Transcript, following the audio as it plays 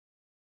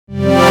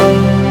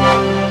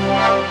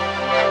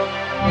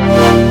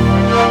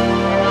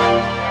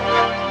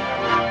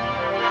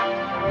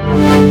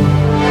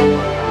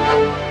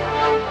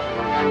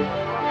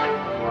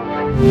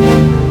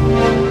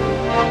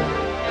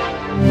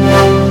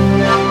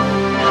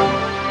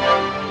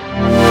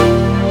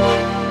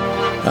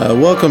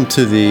Welcome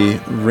to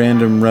the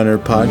Random Runner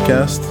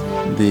podcast,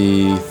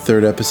 the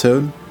third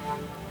episode.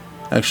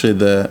 Actually,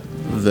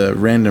 the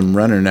Random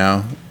Runner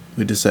now.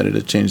 We decided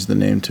to change the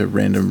name to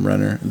Random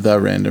Runner, the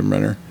Random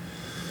Runner.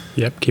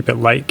 Yep, keep it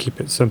light,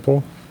 keep it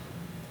simple.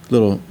 A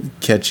little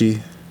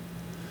catchy.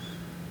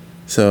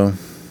 So,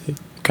 it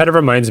kind of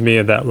reminds me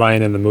of that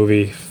line in the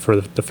movie for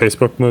the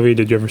Facebook movie.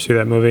 Did you ever see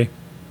that movie?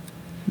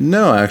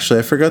 No, actually,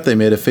 I forgot they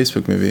made a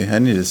Facebook movie. I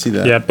need to see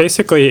that. Yeah,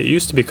 basically, it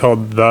used to be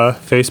called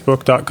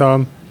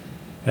thefacebook.com.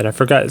 And I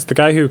forgot, it's the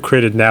guy who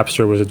created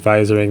Napster was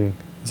advising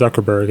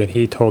Zuckerberg, and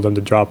he told him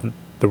to drop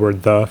the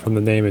word "the" from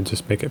the name and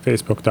just make it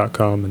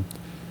facebook.com. And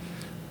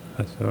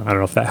so I don't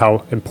know if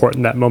how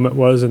important that moment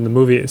was in the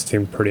movie. It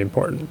seemed pretty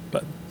important,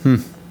 but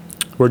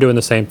we're doing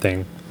the same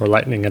thing. We're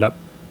lightening it up.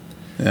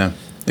 Yeah,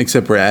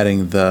 except we're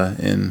adding "the"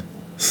 in.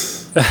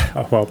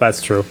 Oh, well,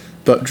 that's true.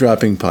 But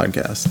dropping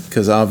podcast,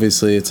 because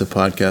obviously it's a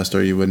podcast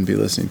or you wouldn't be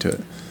listening to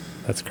it.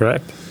 That's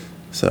correct.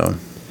 So,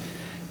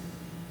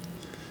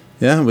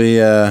 yeah, we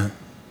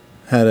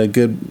had a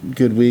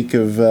good week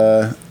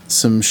of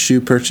some shoe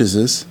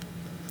purchases.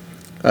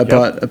 I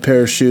bought a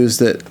pair of shoes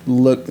that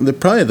they're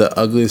probably the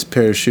ugliest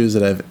pair of shoes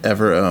that I've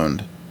ever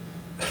owned.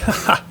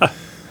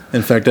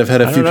 In fact, I've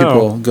had a few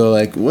people go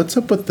like, "What's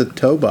up with the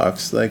toe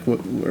box?" Like, they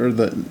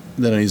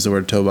don't use the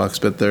word toe box,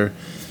 but they're,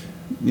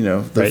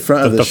 the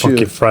front of the shoe. The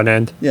funky front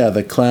end. Yeah,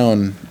 the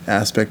clown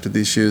aspect of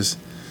these shoes.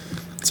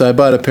 So I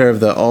bought a pair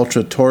of the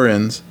Ultra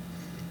Torins,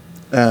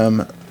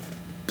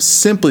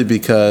 simply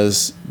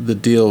because the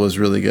deal was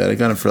really good. I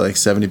got them for like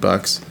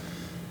 $70.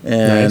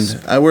 And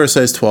nice. I wear a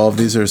size 12.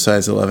 These are a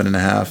size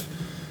 11.5.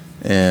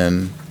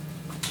 And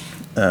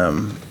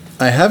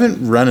I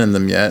haven't run in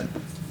them yet,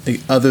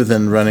 other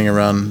than running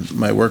around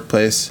my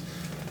workplace.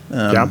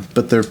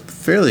 But they're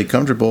fairly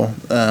comfortable.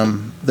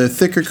 They're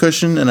thicker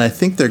cushion, and I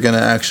think they're going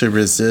to actually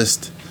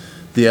resist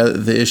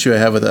the issue I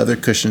have with other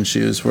cushion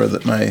shoes, where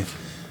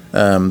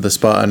the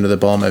spot under the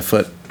ball of my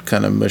foot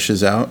kind of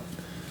mushes out.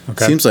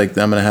 Okay. Seems like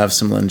I'm going to have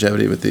some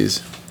longevity with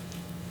these.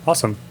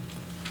 Awesome.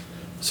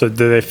 So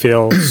do they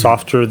feel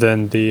softer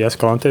than the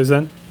Escalantes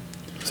then?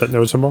 Is that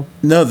noticeable?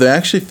 No, they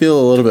actually feel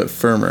a little bit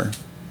firmer.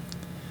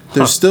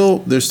 They're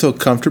still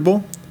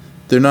comfortable.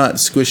 They're not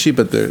squishy,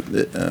 but they're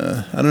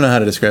I don't know how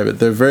to describe it.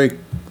 They're very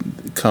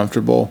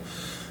comfortable,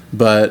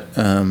 but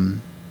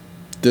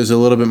there's a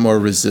little bit more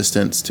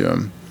resistance to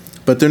them.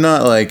 But they're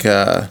not like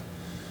they're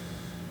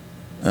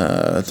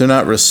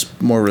not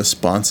more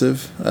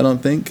responsive, I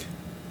don't think.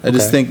 I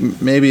just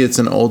think maybe it's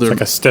an older... It's like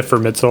a stiffer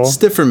midsole?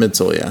 Stiffer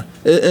midsole, yeah.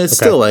 It's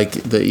still like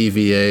the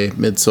EVA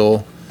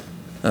midsole.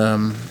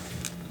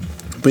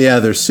 But yeah,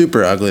 they're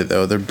super ugly,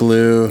 though. They're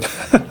blue,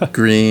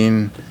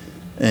 green,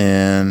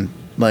 and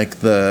like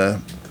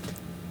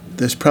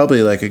there's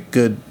probably like a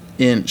good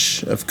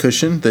inch of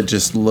cushion that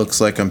just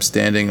looks like I'm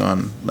standing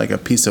on like a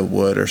piece of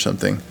wood or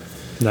something.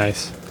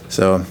 Nice.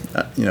 So,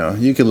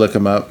 you could look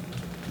them up.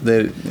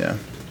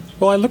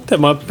 Well, I looked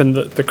them up, and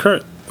the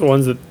current...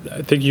 ones that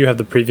I think you have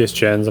the previous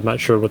gens. I'm not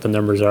sure what the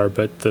numbers are,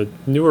 but the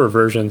newer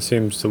version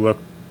seems to look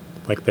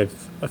like they've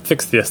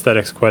fixed the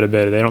aesthetics quite a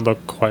bit. They don't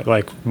look quite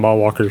like mall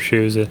walker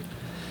shoes.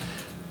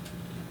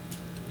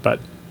 But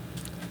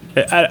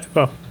I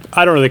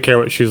don't really care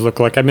what shoes look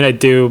like. I mean, I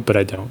do, but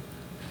I don't.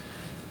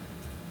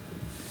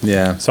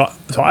 Yeah. So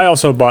I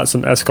also bought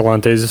some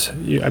Escalantes.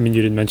 You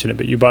didn't mention it,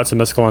 but you bought some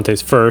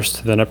Escalantes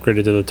first, then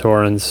upgraded to the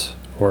Torins,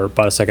 or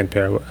bought a second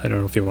pair. I don't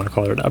know if you want to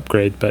call it an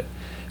upgrade, but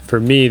for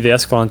me, the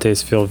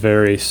Escalantes feel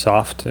very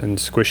soft and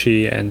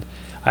squishy, and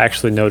I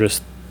actually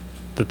noticed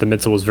that the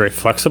midsole was very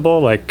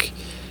flexible. It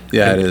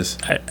is.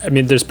 I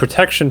mean, there's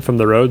protection from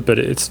the road, but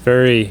it's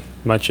very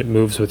much, it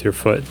moves with your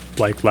foot,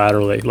 like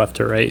laterally, left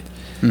to right,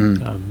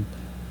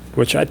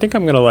 which I think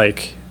I'm going to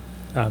like.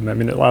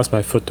 It allows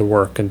my foot to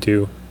work and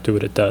do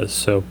what it does.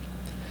 So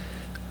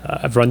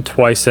I've run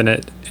twice in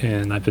it,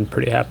 and I've been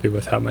pretty happy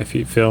with how my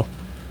feet feel.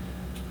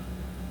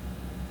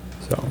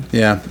 So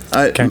yeah,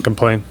 I can't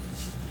complain.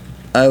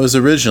 I was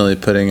originally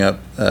putting up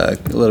a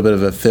little bit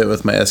of a fit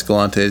with my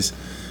Escalantes,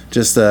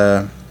 just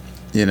not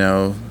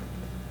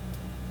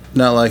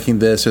liking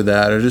this or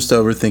that, or just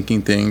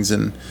overthinking things.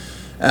 And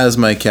as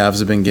my calves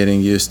have been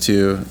getting used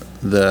to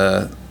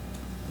the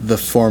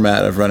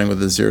format of running with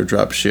a zero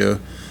drop shoe,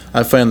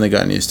 I've finally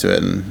gotten used to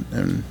it,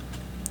 and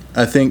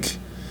I think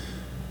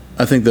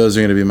those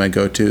are going to be my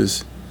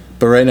go-tos.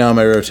 But right now,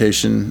 my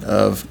rotation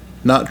of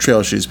not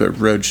trail shoes but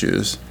road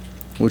shoes,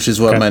 which is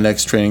what my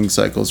next training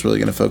cycle is really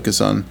going to focus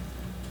on.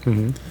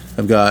 Mm-hmm.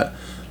 I've got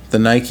the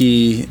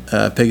Nike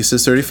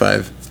Pegasus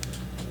 35,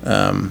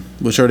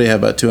 which already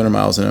have about 200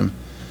 miles in them.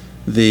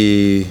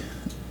 The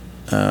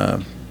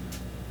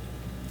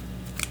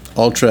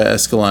Ultra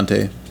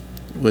Escalante,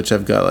 which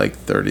I've got like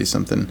 30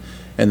 something,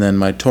 and then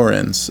my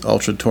Torins,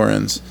 Ultra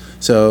Torins.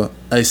 So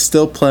I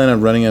still plan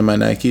on running in my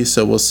Nike.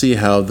 So we'll see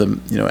how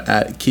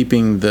at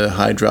keeping the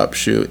high drop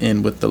shoe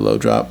in with the low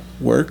drop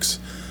works.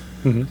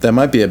 Mm-hmm. That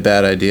might be a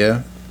bad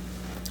idea,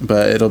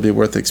 but it'll be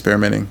worth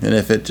experimenting. And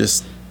if it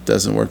just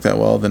doesn't work that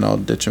well, then I'll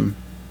ditch them.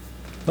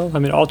 Well,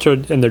 Altra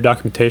in their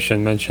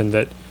documentation mentioned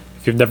that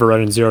if you've never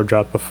run in zero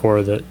drop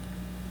before, that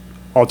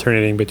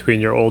alternating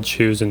between your old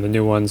shoes and the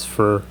new ones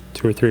for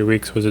 2 or 3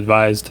 weeks was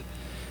advised.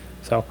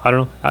 So I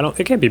don't know.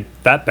 It can't be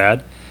that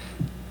bad.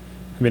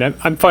 I mean,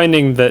 I'm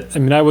finding that. I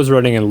mean, I was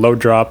running in low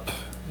drop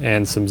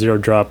and some zero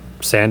drop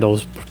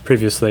sandals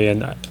previously,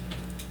 and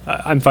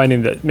I'm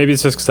finding that maybe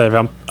it's just because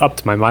I've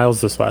upped my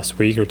miles this last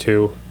week or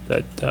two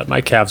that my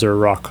calves are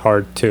rock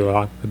hard too.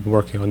 I've been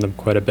working on them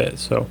quite a bit,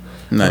 so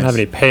Nice. I don't have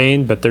any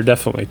pain, but they're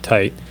definitely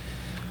tight.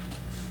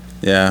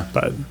 Yeah.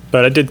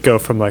 But I did go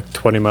from like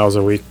 20 miles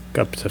a week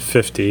up to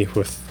 50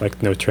 with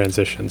like no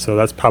transition, so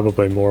that's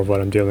probably more of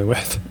what I'm dealing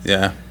with.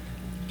 Yeah.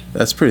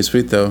 That's pretty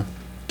sweet though.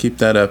 Keep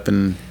that up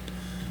and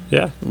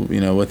Yeah,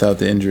 without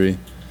the injury.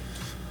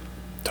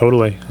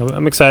 totally.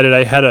 I'm excited.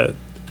 I had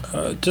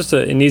just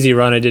an easy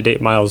run. I did 8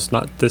 miles,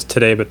 not this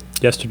today, but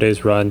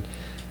yesterday's run,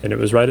 and it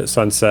was right at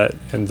sunset.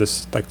 And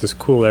this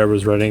cool air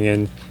was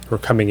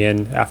coming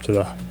in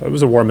after it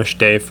was a warmish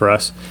day for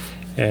us,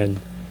 and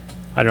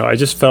I don't know. I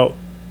just felt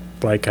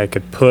like I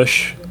could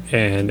push,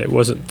 and it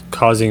wasn't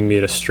causing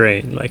me to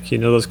strain. Like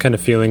those kind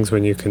of feelings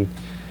when you can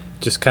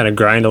just kind of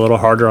grind a little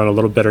harder on a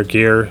little better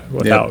gear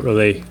without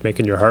really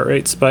making your heart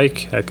rate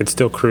spike. I could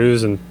still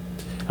cruise, and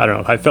I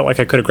don't know. I felt like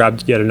I could have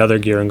grabbed yet another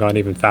gear and gone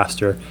even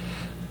faster.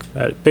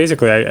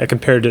 Basically, I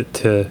compared it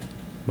to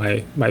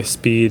my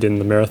speed in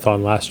the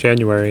marathon last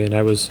January, and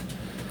I was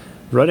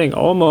running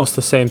almost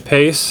the same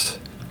pace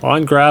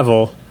on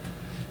gravel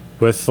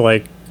with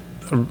like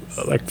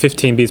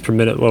 15 beats per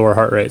minute lower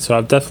heart rate. So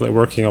I'm definitely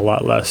working a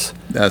lot less.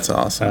 That's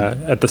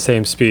awesome. At the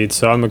same speed.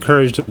 So I'm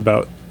encouraged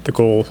about the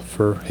goal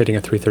for hitting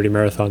a 3:30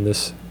 marathon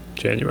this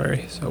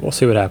January. So we'll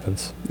see what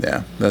happens.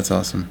 Yeah, that's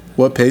awesome.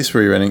 What pace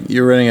were you running?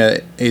 You were running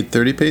at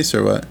 8:30 pace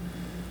or what?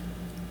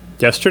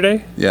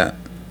 Yesterday? Yeah.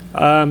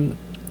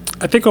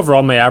 I think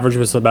overall my average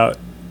was about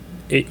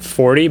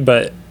 8:40,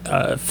 but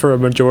for a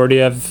majority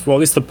of, at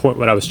least the point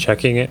when I was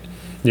checking it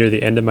near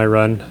the end of my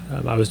run,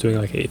 I was doing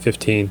like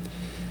 8:15.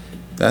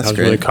 That's I was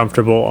great. really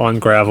comfortable on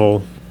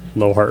gravel,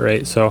 low heart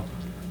rate. So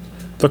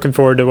looking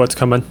forward to what's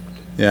coming.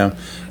 Yeah.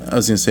 I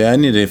was going to say, I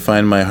need to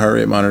find my heart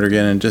rate monitor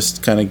again and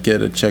just kind of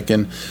get a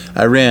check-in.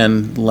 I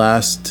ran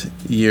last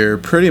year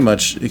pretty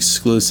much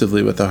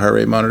exclusively with a heart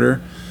rate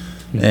monitor.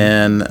 Mm-hmm.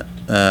 And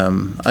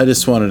I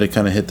just wanted to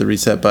kind of hit the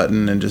reset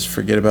button and just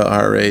forget about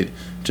heart rate,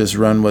 just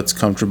run what's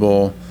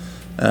comfortable.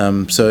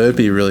 So it would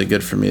be really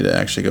good for me to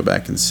actually go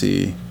back and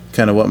see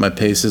kind of what my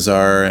paces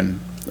are and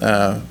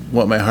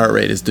what my heart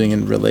rate is doing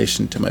in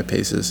relation to my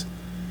paces.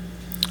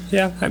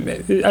 Yeah,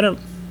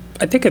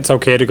 I think it's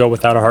okay to go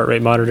without a heart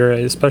rate monitor,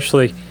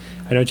 especially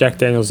I know Jack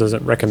Daniels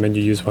doesn't recommend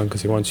you use one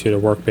because he wants you to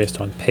work based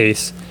on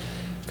pace.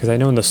 Because I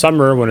know in the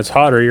summer when it's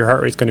hotter, your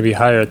heart rate's going to be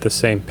higher at the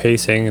same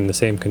pacing and the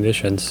same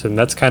conditions. And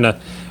that's kind of,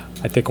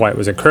 I think, why it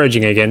was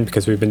encouraging again,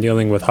 because we've been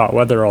dealing with hot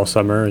weather all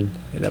summer, and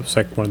that was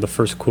like one of the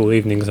first cool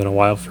evenings in a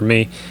while for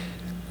me.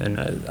 And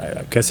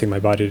I'm guessing my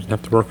body didn't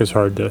have to work as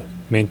hard to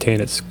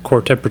maintain its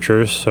core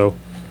temperatures, so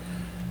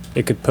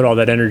it could put all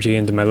that energy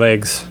into my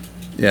legs.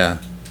 Yeah.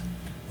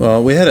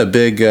 Well, we had a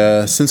big,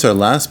 since our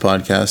last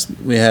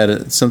podcast, we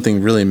had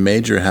something really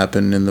major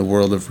happen in the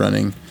world of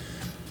running.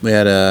 We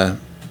had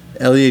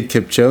Eliud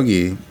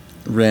Kipchoge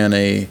ran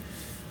a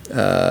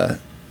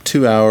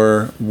 2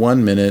 hour,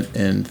 1 minute,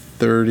 and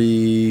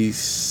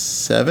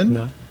 37?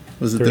 No.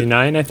 Was it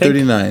 39, I think?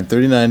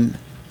 39.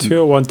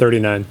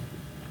 2:01:39.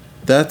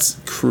 That's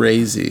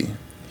crazy.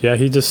 Yeah,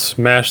 he just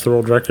smashed the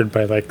world record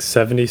by like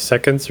 70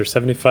 seconds or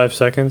 75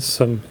 seconds,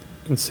 some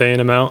insane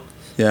amount.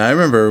 Yeah, I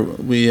remember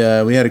we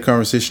had a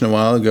conversation a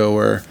while ago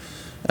where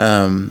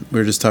we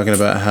were just talking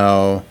about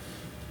how,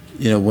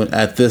 when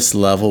at this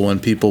level, when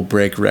people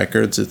break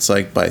records, it's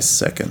like by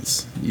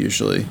seconds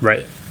usually.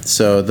 Right.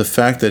 So the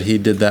fact that he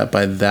did that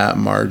by that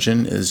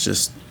margin is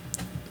just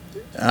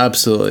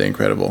absolutely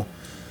incredible.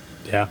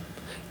 Yeah.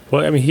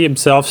 Well, I mean, he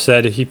himself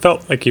said he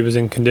felt like he was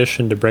in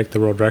condition to break the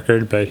world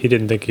record, but he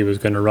didn't think he was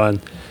going to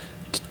run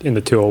in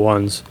the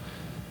 2:01s.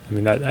 I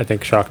mean, that I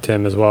think shocked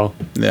him as well.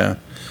 Yeah.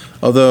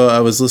 Although I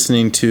was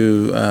listening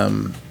to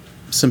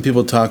some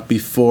people talk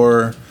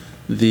before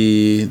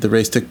the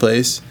race took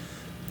place,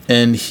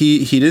 and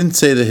he didn't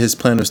say that his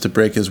plan was to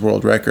break his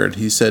world record.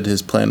 He said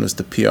his plan was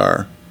to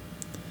PR.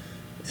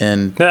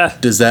 And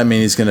does that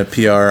mean he's going to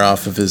PR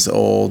off of his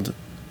old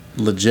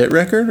legit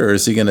record, or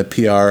is he going to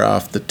PR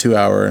off the 2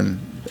 hour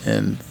and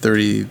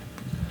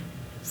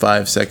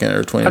 35 second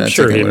or 29 I'm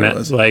sure second? He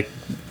meant like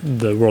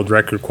the world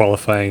record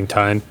qualifying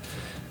time.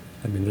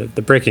 I mean,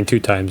 the breaking 2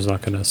 times is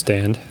not going to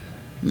stand.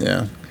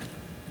 Yeah.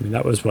 I mean,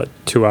 that was,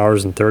 2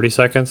 hours and 30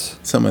 seconds?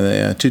 Something like that,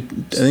 yeah. I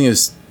think it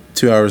was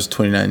 2 hours,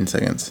 29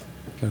 seconds.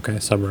 Okay,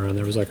 somewhere around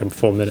there. Was like a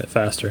full minute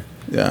faster.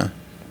 Yeah.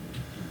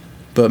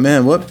 But,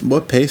 man,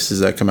 what pace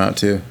does that come out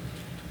to?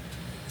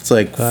 It's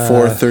like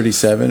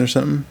 4:37 or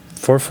something?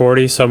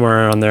 4:40,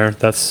 somewhere around there.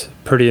 That's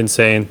pretty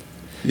insane.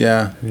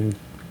 Yeah. I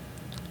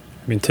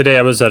mean, today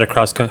I was at a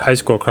high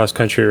school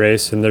cross-country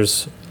race, and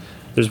there's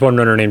one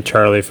runner named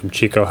Charlie from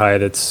Chico High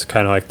that's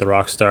kind of like the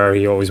rock star.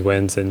 He always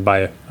wins, and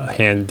by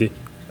a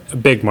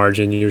big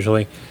margin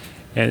usually.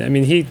 And I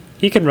mean,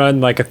 he can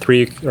run like a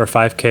 3 or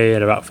 5K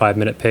at about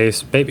 5-minute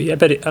pace. Maybe I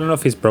don't know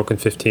if he's broken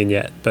 15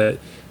 yet, but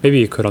maybe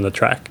he could on the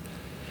track.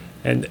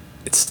 And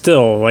it's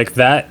still like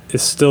that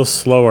is still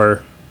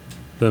slower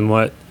than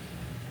what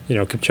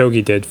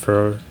Kipchoge did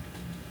for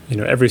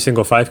every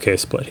single 5K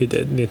split he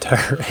did in the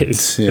entire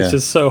race. Yeah. It's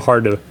just so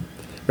hard to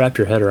wrap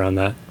your head around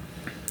that.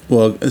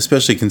 Well,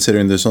 especially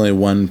considering there's only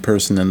one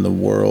person in the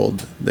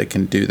world that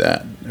can do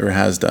that or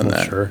has done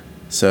that. Sure.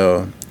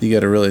 So you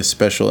get a really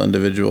special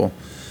individual.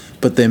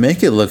 But they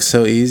make it look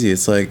so easy.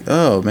 It's like,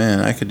 oh, man,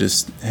 I could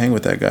just hang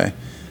with that guy.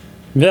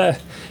 Yeah.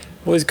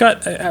 Well, he's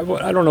got, I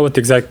don't know what the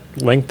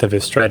exact length of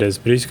his stride is,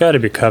 but he's got to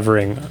be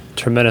covering a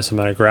tremendous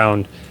amount of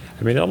ground.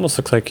 I mean, it almost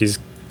looks like he's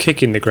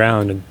kicking the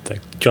ground and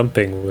like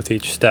jumping with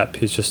each step.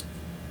 He's just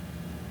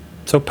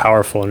so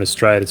powerful in his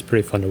stride. It's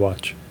pretty fun to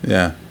watch.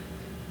 Yeah.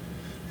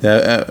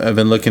 Yeah, I've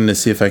been looking to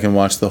see if I can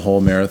watch the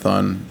whole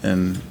marathon,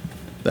 and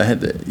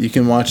you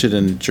can watch it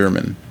in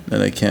German,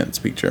 and I can't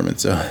speak German,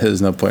 so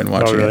there's no point in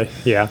watching it. Oh, really?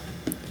 Yeah.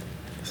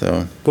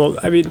 So. Well,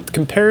 I mean,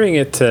 comparing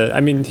it to, I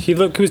mean, he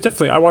was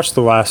definitely, I watched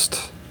the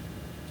last,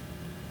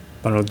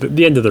 I don't know,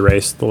 the end of the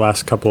race, the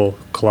last couple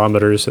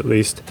kilometers at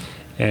least,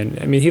 and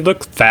I mean, he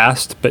looked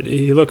fast, but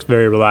he looked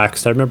very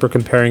relaxed. I remember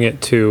comparing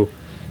it to,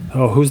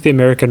 who's the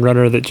American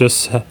runner that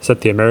just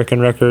set the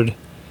American record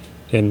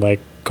in like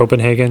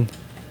Copenhagen?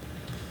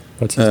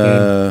 What's his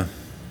name?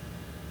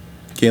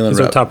 Galen He's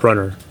Rupp. our top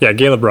runner. Yeah,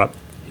 Caleb Rupp.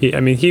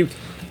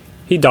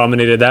 He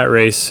dominated that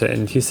race,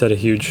 and he set a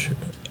huge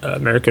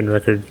American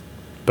record.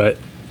 But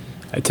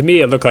to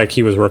me, it looked like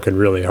he was working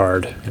really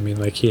hard. I mean,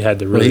 like he had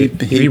to really.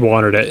 Well, he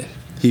wanted it.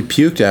 He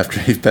puked after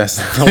he passed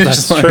the finish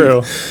that's line.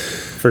 True,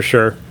 for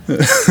sure.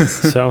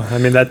 So I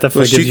mean, that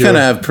definitely gives you. You kind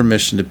of have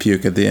permission to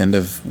puke at the end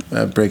of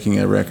breaking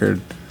a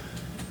record.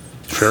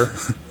 Sure,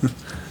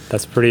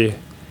 that's pretty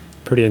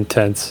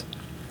intense.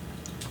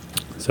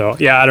 So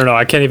yeah, I don't know.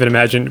 I can't even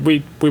imagine.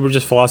 We were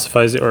just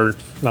philosophizing, or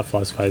not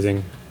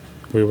philosophizing.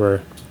 We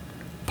were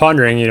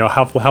pondering,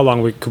 how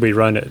long could we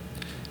run at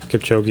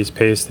Kipchoge's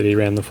pace that he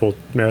ran the full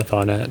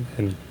marathon at,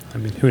 and I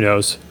mean, who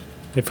knows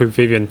if we've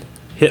even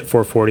hit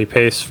 4:40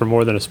 pace for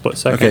more than a split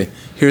second. Okay,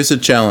 here's a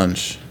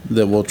challenge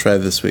that we'll try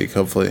this week,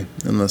 hopefully,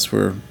 unless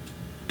we're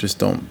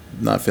just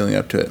not feeling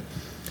up to it.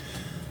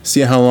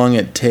 See how long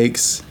it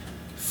takes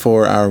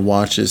for our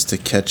watches to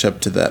catch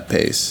up to that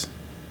pace.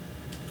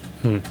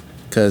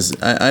 Because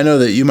I know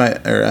that you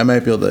might, or I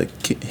might be able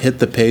to hit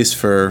the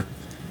pace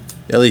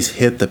at least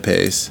hit the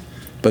pace,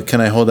 but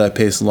can I hold that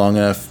pace long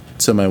enough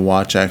so my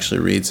watch actually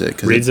reads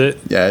it? Reads it?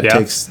 Yeah, it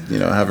takes,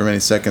 however many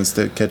seconds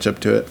to catch up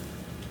to it.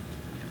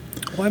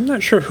 Well, I'm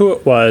not sure who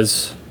it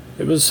was.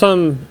 It was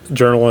some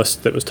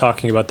journalist that was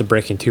talking about the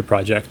Breaking 2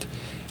 project,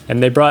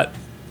 and they brought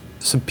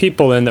some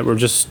people in that were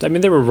just, I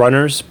mean, they were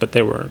runners, but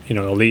they were,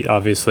 elite,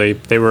 obviously.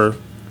 They were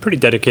pretty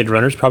dedicated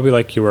runners, probably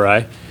like you or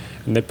I.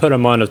 And they put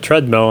them on a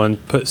treadmill and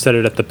set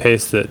it at the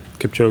pace that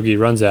Kipchoge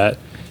runs at,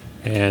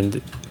 and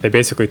they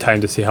basically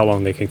timed to see how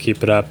long they can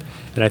keep it up.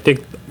 And I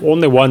think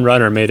only one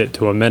runner made it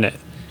to a minute.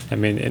 I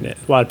mean, and a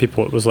lot of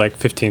people, it was like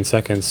 15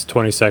 seconds,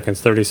 20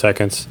 seconds, 30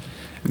 seconds.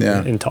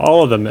 Yeah. And to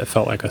all of them, it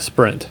felt like a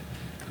sprint.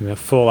 I mean,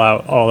 a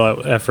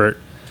all-out effort.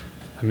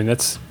 I mean,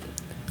 that's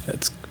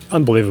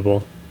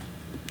unbelievable.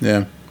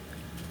 Yeah.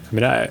 I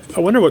mean, I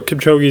wonder what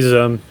Kipchoge's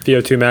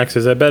VO2 max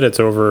is. I bet it's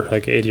over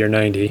like 80 or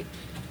 90.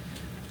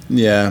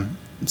 Yeah.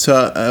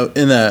 So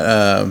in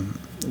that,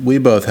 we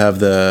both have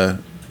the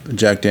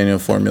Jack Daniel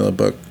formula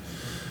book.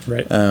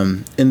 Right.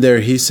 In there,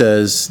 he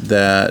says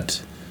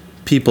that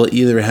people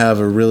either have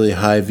a really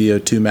high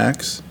VO2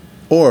 max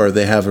or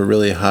they have a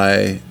really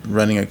high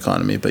running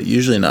economy, but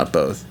usually not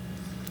both.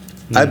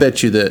 I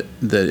bet you that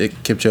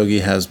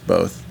Kipchoge has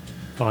both.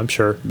 Oh, I'm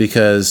sure.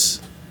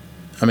 Because,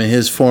 I mean,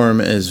 his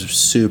form is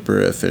super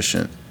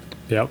efficient.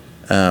 Yep.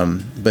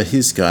 But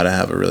he's got to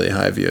have a really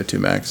high VO2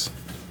 max.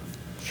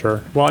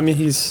 Sure. Well, I mean,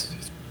 he's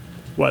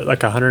what,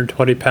 like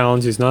 120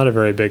 pounds? He's not a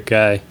very big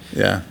guy.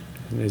 Yeah.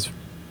 And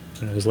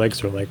his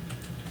legs are like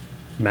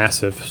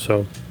massive,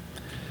 so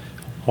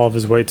all of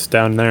his weight's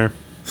down there.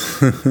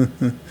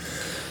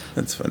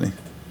 That's funny.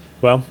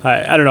 Well,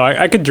 I don't know.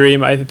 I could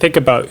dream. I think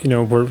about,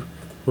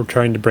 we're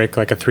trying to break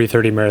like a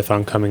 3:30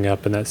 marathon coming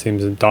up, and that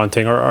seems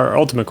daunting. Our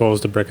ultimate goal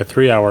is to break a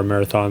 3-hour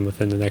marathon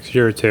within the next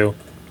year or two.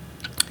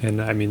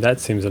 And I mean, that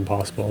seems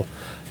impossible.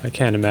 I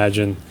can't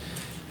imagine,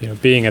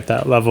 being at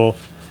that level.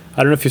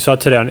 I don't know if you saw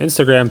today on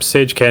Instagram,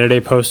 Sage Kennedy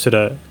posted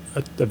a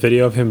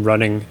video of him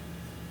running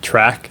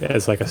track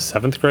as like a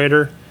 7th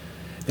grader.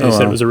 And he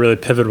said it was a really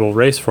pivotal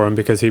race for him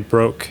because he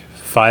broke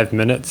 5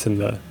 minutes in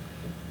the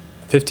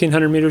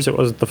 1,500 meters. It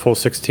wasn't the full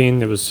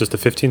 16. It was just a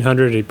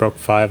 1,500. He broke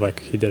 5, like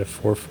he did a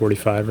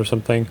 4:45 or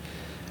something.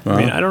 Wow. I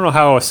mean, I don't know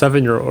how a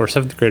 7-year-old or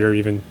 7th grader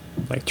even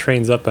like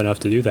trains up enough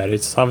to do that.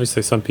 It's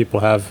obviously some people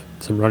have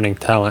some running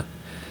talent,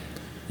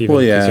 even at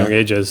these young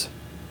ages.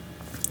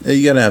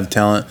 You got to have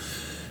talent.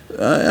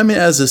 I mean,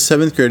 as a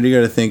 7th grader, you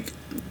got to think,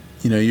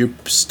 you're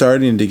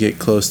starting to get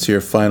close to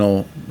your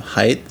final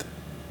height.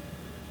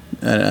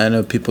 And I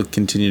know people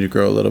continue to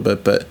grow a little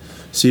bit, but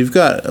so you've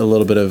got a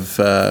little bit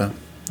of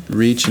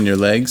reach in your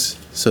legs.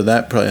 So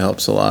that probably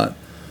helps a lot.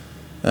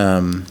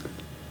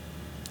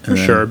 For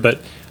sure, but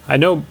I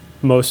know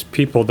most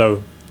people,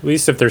 though, at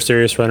least if they're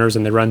serious runners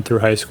and they run through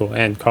high school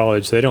and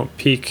college, they don't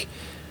peak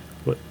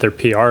with their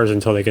PRs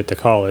until they get to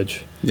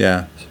college.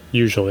 Yeah.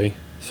 Usually.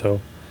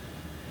 So,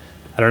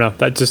 I don't know.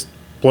 That just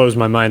blows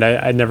my mind.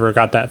 I never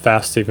got that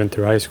fast even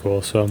through high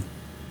school, so,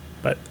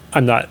 but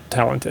I'm not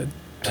talented.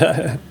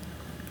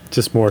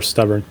 Just more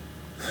stubborn.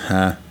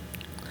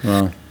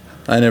 Well,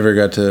 I never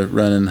got to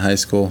run in high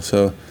school,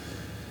 so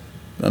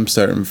I'm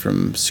starting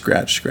from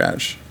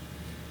scratch.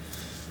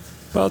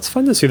 Well, it's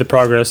fun to see the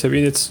progress. I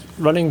mean, it's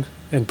running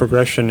and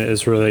progression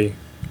is really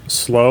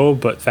slow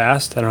but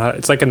fast. I don't know.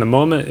 It's like in the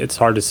moment, it's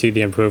hard to see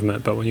the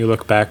improvement, but when you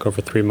look back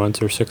over 3 months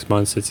or 6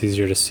 months, it's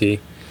easier to see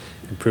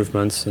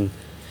improvements, and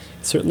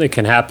it certainly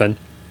can happen.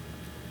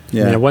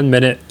 Yeah. I mean, a 1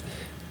 minute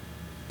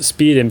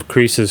speed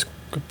increase is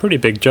a pretty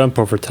big jump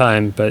over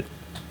time, but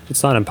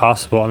it's not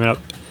impossible. I mean,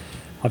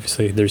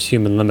 obviously, there's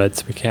human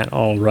limits. We can't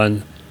all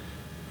run,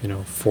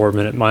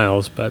 4-minute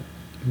miles, but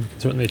we can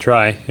certainly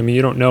try. I mean,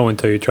 you don't know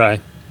until you try.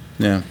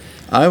 Yeah.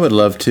 I would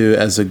love to,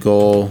 as a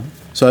goal.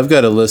 So I've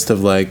got a list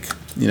of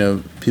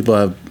people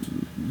have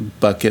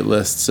bucket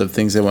lists of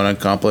things they want to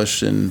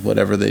accomplish in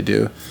whatever they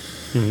do.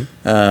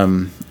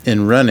 Mm-hmm.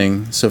 In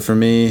running. So for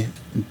me,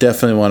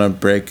 definitely want to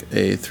break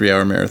a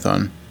 3-hour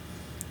marathon,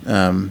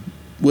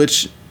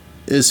 which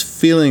is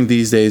feeling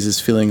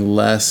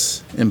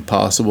less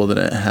impossible than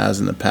it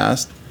has in the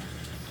past.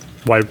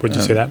 Why would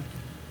you say that?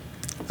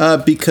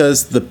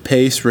 Because the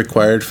pace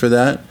required for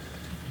that,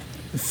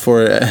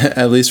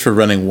 at least for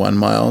running 1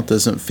 mile,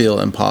 doesn't feel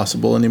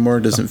impossible anymore.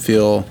 It doesn't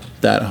feel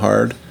that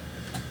hard.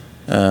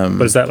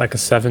 But is that like a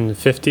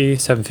 750,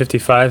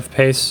 755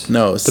 pace?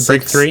 No, to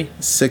break 3?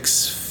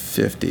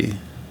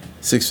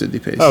 650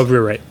 pace. Oh,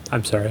 you're right.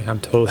 I'm sorry. I'm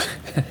totally.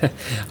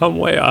 I'm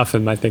way off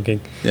in my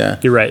thinking. Yeah,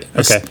 you're right.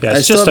 Okay, I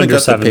it's still just haven't under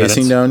got 7 the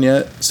pacing minutes. down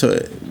yet. So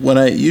when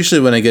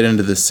I get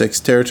into the 6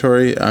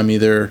 territory, I'm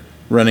either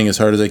running as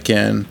hard as I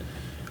can,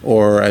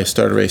 or I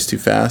start a race too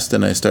fast,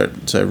 and I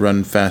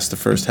run fast the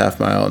first half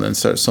mile and then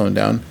start slowing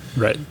down.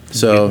 Right.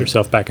 So get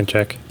yourself back in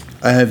check.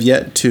 I have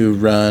yet to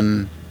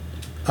run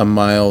a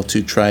mile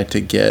to try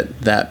to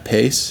get that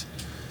pace.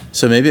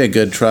 So maybe a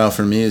good trial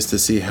for me is to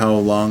see how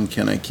long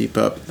can I keep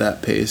up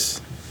that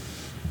pace.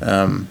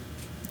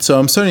 So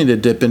I'm starting to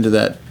dip into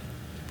that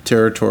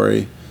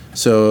territory.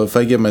 So if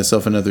I give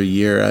myself another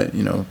year,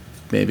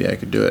 maybe I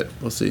could do it.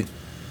 We'll see.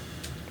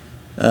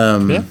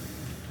 Yeah,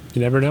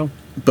 you never know.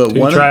 But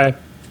try.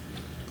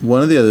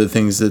 One of the other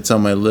things that's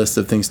on my list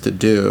of things to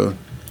do,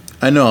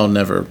 I know I'll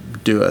never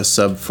do a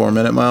sub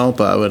 4-minute mile,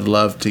 but I would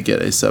love to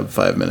get a sub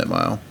 5-minute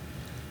mile.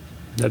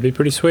 That'd be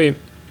pretty sweet.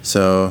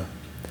 So,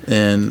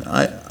 and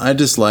I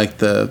just like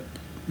the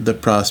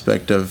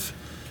prospect of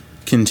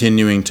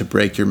continuing to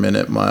break your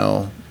minute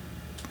mile,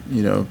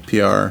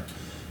 PR.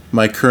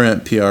 My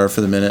current PR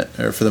for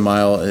the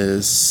mile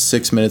is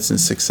 6 minutes and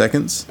 6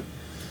 seconds.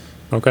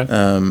 Okay.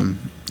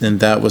 And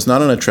that was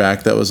not on a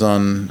track. That was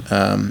on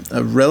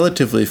a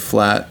relatively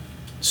flat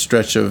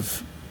stretch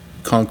of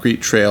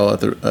concrete trail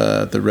at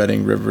the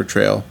Redding River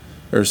Trail,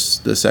 or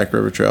the Sac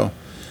River Trail.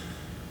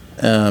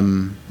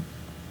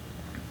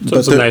 So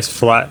it's a nice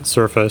flat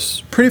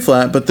surface. Pretty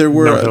flat, but there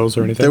were no hills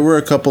or anything. There were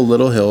a couple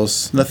little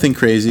hills. Nothing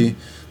crazy.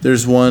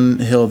 There's one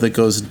hill that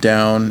goes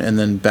down and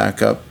then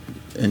back up,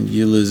 and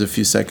you lose a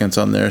few seconds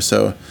on there.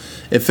 So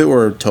if it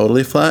were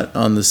totally flat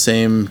on the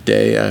same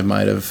day, I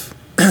might have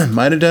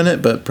done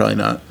it, but probably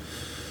not.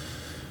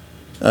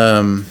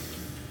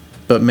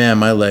 But man,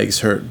 my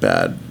legs hurt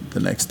bad the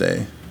next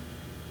day.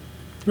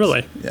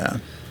 Really? Yeah.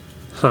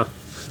 Huh.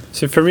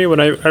 See, for me, when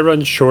I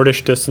run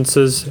shortish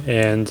distances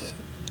and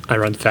I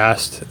run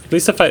fast, at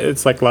least if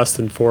it's like less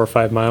than 4 or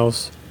 5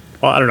 miles.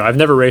 Well, I don't know. I've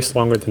never raced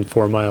longer than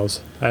 4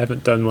 miles. I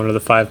haven't done one of the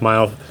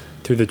 5-mile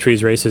through the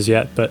trees races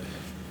yet, but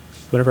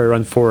whenever I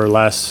run 4 or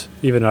less,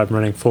 even though I'm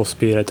running full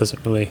speed, it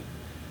doesn't really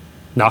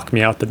knock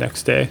me out the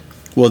next day.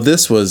 Well,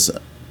 this was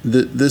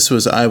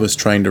I was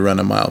trying to run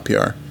a mile PR.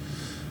 Okay.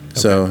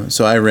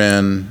 So I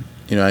ran,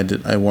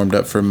 I warmed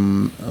up for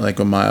like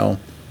a mile,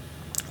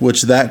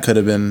 which that could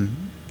have been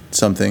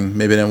something.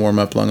 Maybe I didn't warm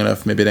up long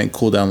enough. Maybe I didn't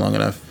cool down long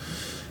enough.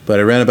 But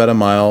I ran about a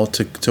mile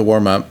to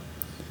warm up,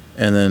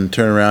 and then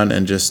turned around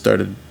and just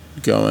started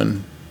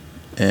going.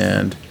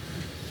 And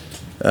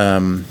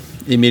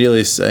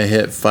immediately I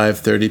hit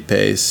 5:30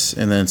 pace,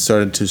 and then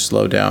started to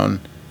slow down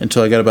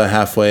until I got about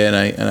halfway, and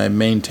I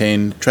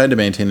tried to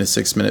maintain a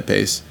 6-minute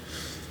pace.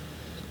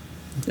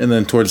 And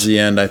then towards the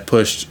end, I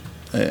pushed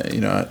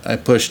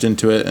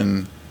into it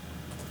and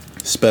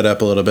sped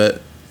up a little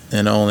bit,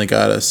 and only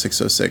got a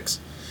 6:06.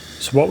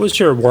 So what was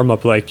your warm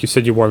up like? You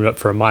said you warmed up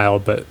for a mile,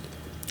 but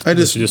you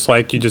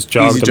just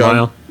jogged a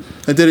mile.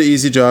 I did an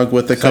easy jog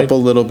with a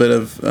couple little bit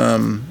of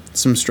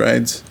some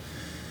strides.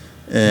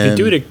 And if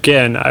you do it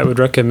again, I would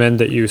recommend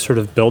that you sort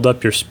of build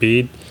up your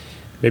speed.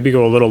 Maybe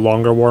go a little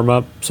longer warm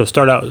up. So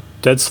start out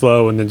dead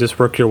slow and then just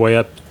work your way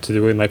up to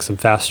doing like some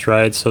fast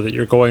strides so that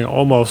you're going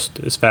almost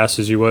as fast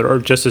as you would, or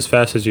just as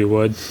fast as you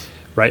would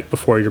right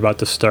before you're about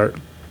to start.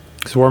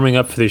 Because warming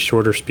up for these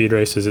shorter speed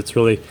races, it's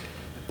really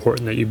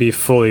important that you be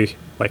fully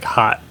like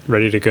hot,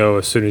 ready to go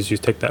as soon as you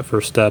take that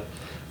first step.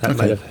 That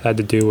might have had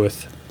to do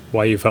with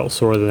why you felt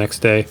sore the next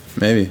day.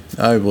 Maybe.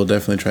 I will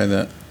definitely try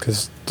that.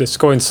 Because just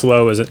going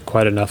slow isn't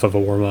quite enough of a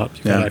warm-up.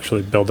 You can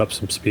actually build up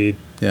some speed.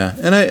 Yeah,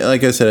 and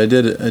like I said, I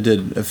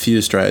did a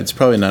few strides.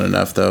 Probably not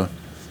enough, though.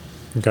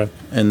 Okay.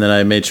 And then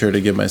I made sure to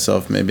give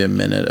myself maybe a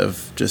minute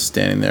of just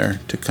standing there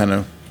to kind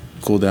of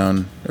cool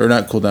down. Or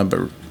not cool down,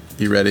 but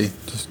be ready.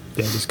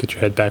 Just get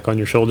your head back on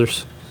your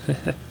shoulders.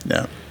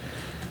 Yeah.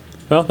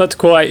 Well, that's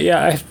cool.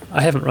 I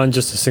haven't run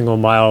just a single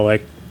mile.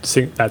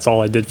 That's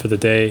all I did for the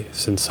day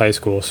since high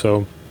school,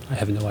 so I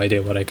have no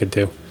idea what I could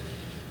do.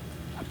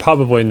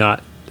 Probably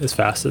not as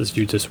fast as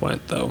you just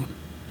went, though.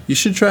 You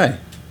should try.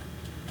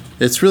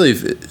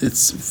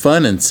 It's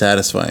fun and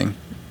satisfying.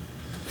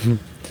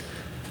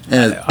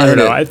 And I don't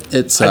know.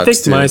 It sucks I think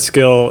too. my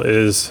skill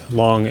is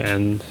long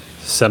and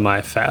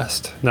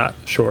semi-fast, not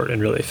short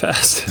and really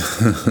fast.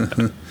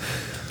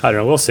 I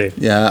don't know. We'll see.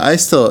 Yeah,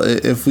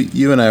 if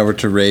you and I were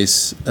to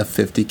race a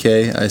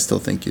 50K, I still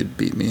think you'd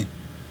beat me.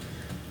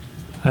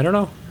 I don't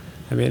know.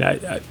 I mean,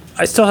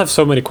 I still have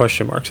so many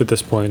question marks at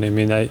this point. I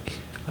mean,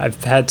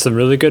 I've had some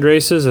really good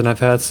races and I've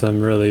had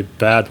some really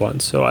bad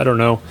ones. So I don't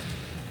know.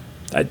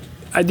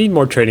 I need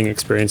more training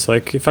experience.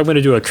 Like if I'm going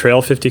to do a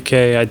trail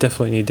 50K, I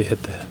definitely need to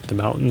hit the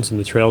mountains and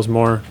the trails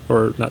more,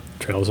 or not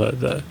trails,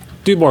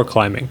 do more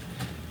climbing,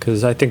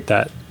 because I think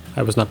that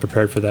I was not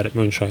prepared for that at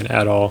Moonshine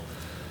at all.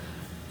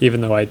 Even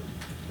though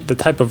the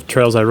type of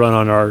trails I run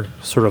on are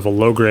sort of a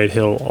low grade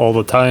hill all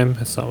the time.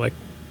 It's not like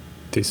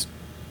these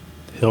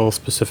hill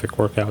specific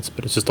workouts,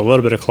 but it's just a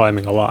little bit of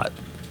climbing a lot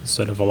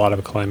instead of a lot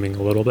of climbing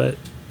a little bit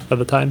of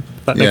the time.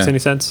 If that makes any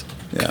sense.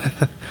 Yeah.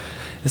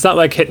 It's not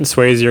like hitting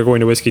Swayze or going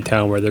to Whiskey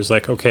Town where there's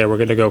like, okay, we're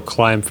going to go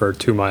climb for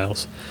 2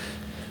 miles.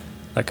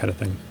 That kind of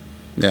thing.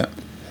 Yeah.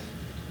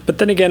 But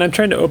then again, I'm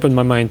trying to open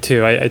my mind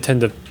too. I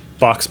tend to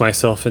box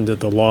myself into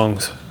the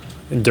long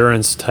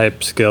endurance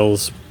type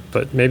skills,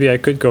 but maybe I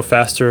could go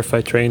faster if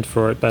I trained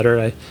for it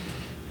better.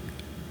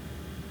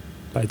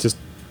 Just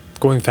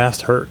going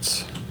fast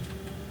hurts.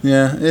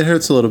 Yeah, it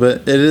hurts a little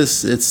bit.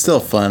 It's still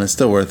fun. It's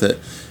still worth it.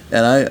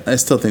 And I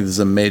still think there's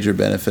a major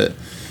benefit.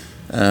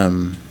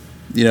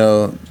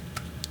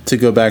 To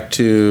go back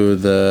to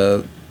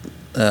the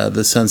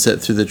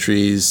Sunset Through the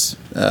Trees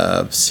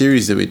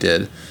series that we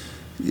did,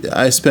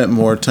 I spent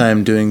more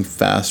time doing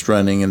fast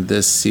running in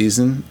this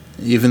season,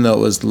 even though it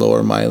was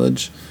lower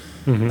mileage.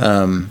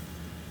 Mm-hmm.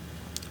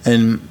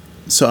 And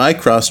so I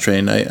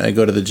cross-train. I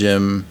go to the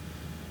gym.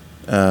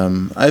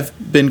 I've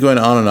been going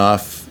on and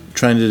off,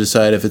 trying to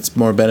decide if it's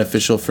more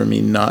beneficial for me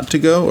not to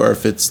go or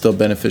if it's still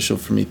beneficial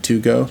for me to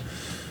go.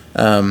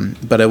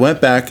 But I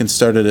went back and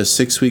started a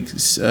 6 week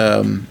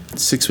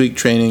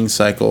training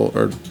cycle,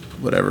 or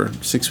whatever,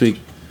 6 week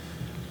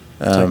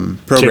program.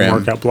 Gym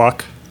workout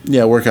block.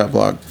 Yeah, workout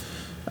block.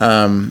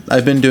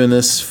 I've been doing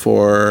this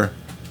for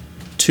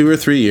 2 or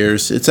 3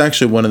 years. It's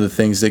actually one of the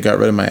things that got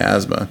rid of my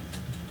asthma.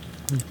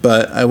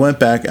 But I went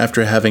back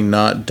after having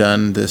not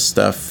done this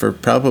stuff for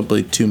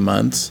probably 2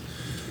 months,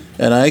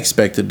 and I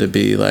expected to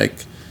be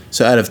like,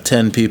 so out of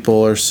 10 people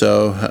or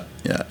so,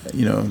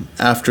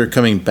 after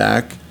coming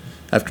back,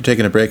 after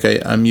taking a break,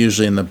 I'm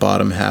usually in the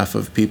bottom half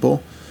of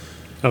people.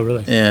 Oh,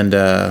 really? And,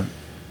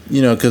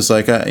 because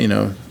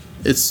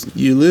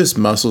you lose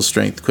muscle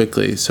strength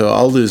quickly. So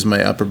I'll lose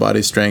my upper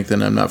body strength,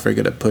 and I'm not very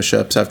good at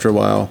push-ups after a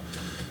while.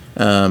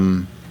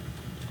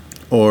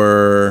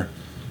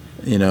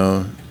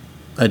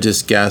 I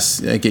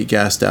get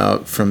gassed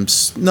out from,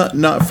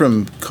 not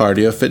from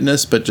cardio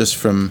fitness, but just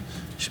from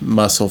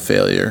muscle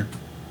failure.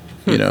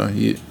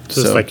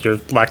 Just like your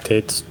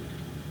lactate's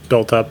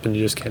built up and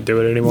you just can't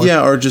do it anymore.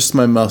 Yeah, or just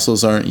my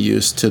muscles aren't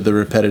used to the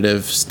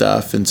repetitive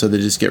stuff, and so they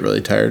just get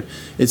really tired.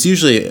 It's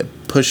usually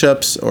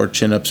push-ups or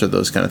chin-ups or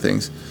those kind of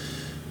things.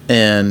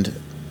 And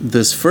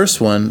this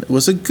first one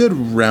was a good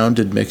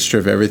rounded mixture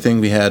of everything.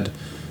 We had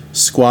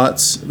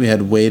squats, we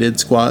had weighted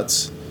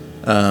squats,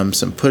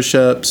 some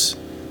push-ups,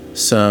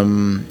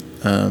 some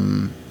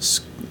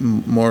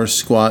more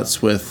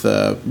squats with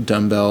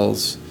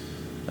dumbbells,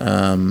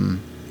 and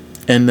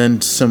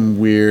then some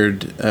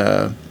weird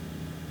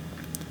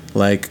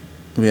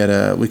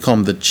we call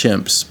them the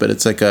chimps, but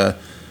it's like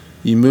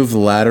you move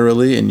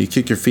laterally and you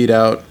kick your feet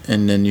out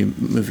and then you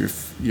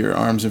move your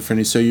arms in front of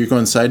you. So you're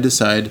going side to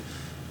side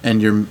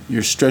and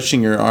you're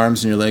stretching your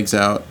arms and your legs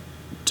out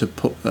to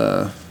pull.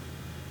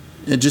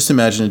 Just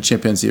imagine a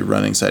chimpanzee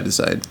running side to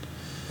side.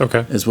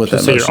 Okay. Is what that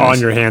motion is. So you're on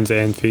your hands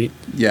and feet?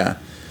 Yeah.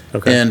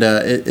 Okay. And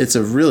it's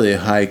a really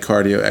high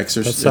cardio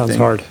exercise. That sounds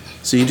hard.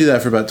 So you do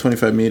that for about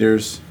 25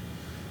 meters,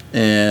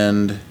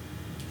 and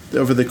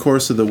over the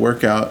course of the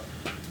workout,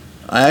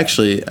 I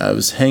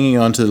was hanging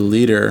on to the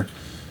leader.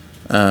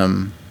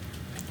 And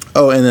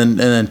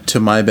then to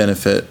my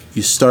benefit,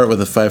 you start with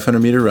a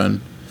 500-meter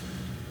run.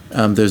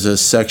 There's a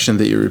section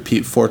that you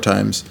repeat 4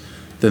 times.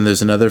 Then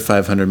there's another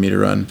 500-meter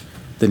run.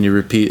 Then you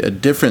repeat a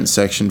different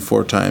section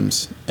 4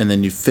 times, and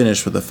then you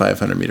finish with a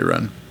 500-meter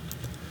run.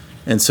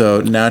 And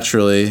so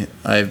naturally,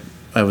 I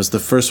was the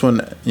first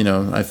one.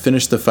 I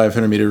finished the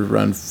 500-meter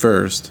run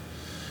first,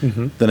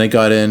 Then I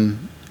got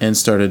in and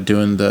started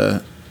doing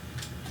the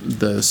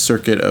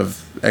circuit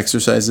of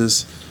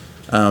exercises.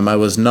 I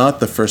was not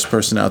the first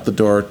person out the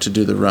door to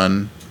do the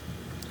run.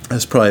 I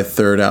was probably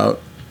third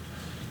out.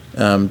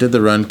 Did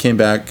the run, came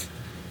back,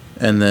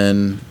 and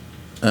then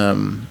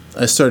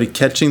I started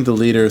catching the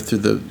leader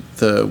through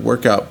the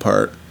workout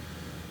part.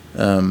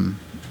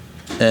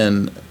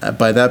 And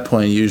by that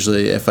point,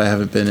 usually if I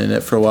haven't been in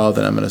it for a while,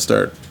 then I'm going to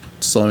start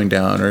slowing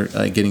down or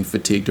getting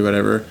fatigued or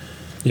whatever.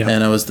 Yeah.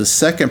 And I was the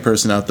second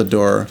person out the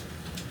door,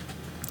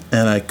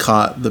 and I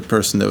caught the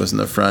person that was in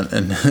the front,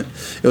 and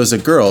it was a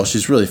girl.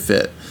 She's really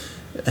fit.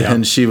 Yeah.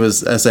 And she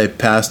was, as I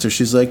passed her,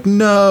 she's like,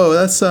 "No,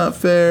 that's not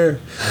fair.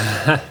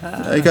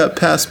 I got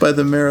passed by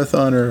the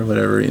marathoner," or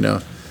whatever,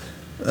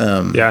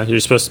 Yeah, you're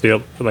supposed to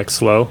be like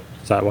slow.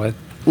 Is that why?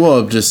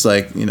 Well, just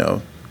like,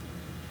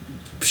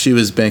 she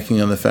was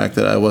banking on the fact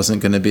that I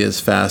wasn't going to be as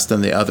fast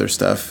on the other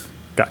stuff.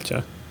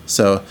 Gotcha.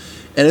 So,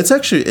 and it's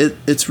actually,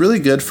 it's really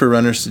good for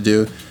runners to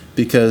do,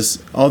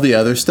 because all the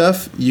other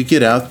stuff, you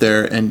get out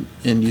there and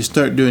you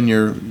start doing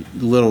your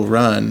little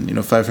run,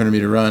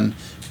 500-meter run,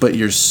 but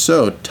you're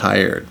so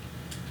tired.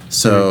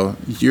 So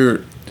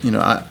you're,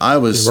 I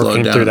was slowed down.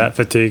 Working through that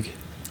fatigue.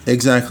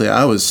 Exactly.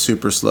 I was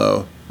super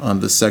slow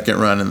on the second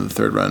run and the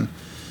third run.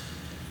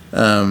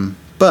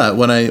 But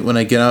when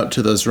I get out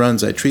to those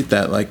runs, I treat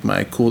that like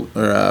my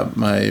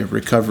my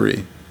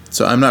recovery.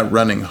 So I'm not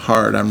running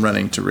hard. I'm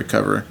running to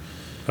recover.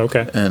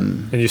 Okay.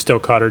 And you still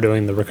caught her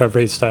doing the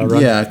recovery style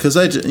run? Yeah, because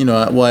I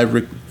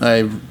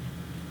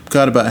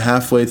got about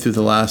halfway through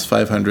the last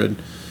 500,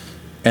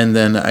 and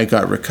then I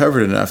got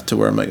recovered enough to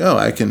where I'm like, oh,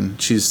 I can.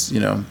 She's,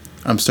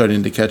 I'm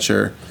starting to catch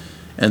her,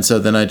 and so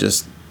then I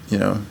just,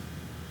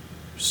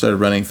 started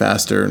running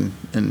faster,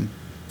 and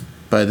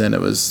by then it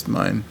was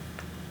mine.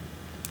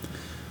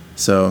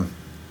 So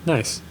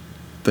nice.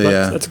 But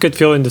yeah, that's a good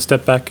feeling to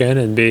step back in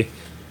and be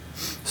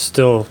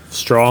still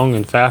strong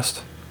and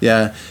fast.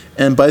 Yeah,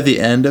 and by the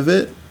end of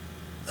it,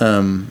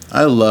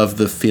 I love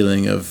the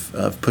feeling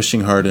of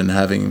pushing hard and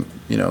having,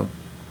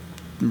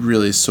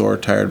 really sore,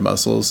 tired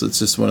muscles. It's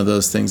just one of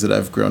those things that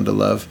I've grown to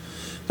love.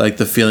 Like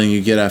the feeling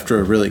you get after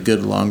a really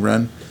good long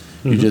run.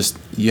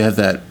 You have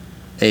that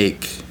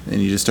ache,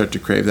 and you just start to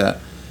crave that.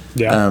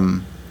 Yeah.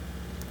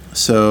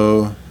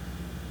 So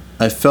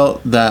I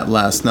felt that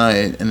last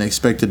night and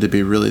expected to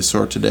be really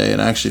sore today,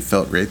 and I actually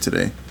felt great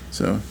today.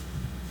 So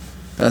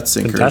that's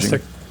encouraging.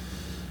 Fantastic.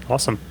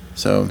 Awesome.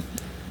 So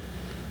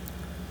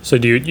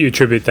do you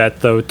attribute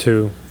that, though,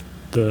 to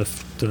the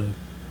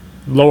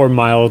lower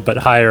mile but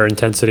higher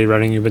intensity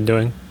running you've been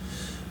doing?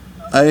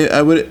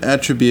 I would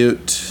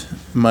attribute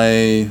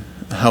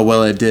how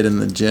well I did in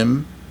the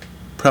gym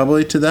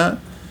probably to that.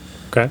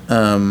 Okay.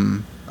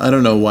 I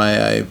don't know why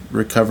I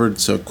recovered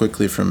so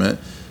quickly from it.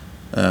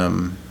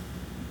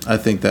 I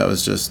think that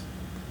was just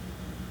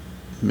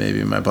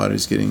maybe my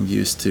body's getting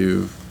used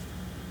to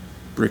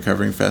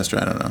recovering faster.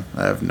 I don't know.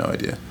 I have no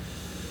idea.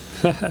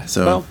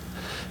 So, well,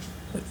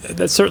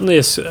 that certainly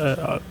is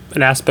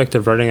an aspect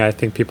of running I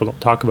think people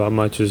don't talk about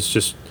much, is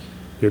just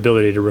your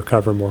ability to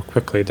recover more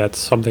quickly. That's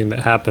something that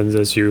happens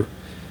as you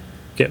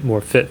get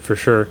more fit, for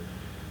sure.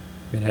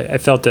 I mean, I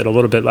felt it a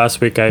little bit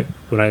last week.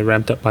 When I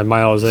ramped up my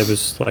miles, I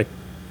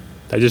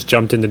just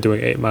jumped into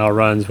doing 8-mile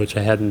runs, which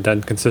I hadn't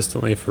done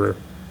consistently for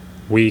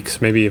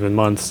weeks, maybe even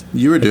months.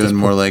 You were doing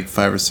more like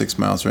 5 or 6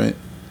 miles, right?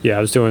 Yeah,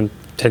 I was doing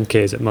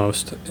 10Ks at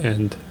most.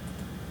 And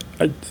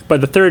by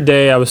the third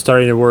day, I was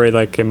starting to worry,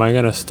 like, am I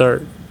going to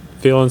start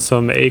feeling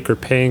some ache or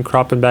pain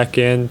cropping back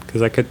in?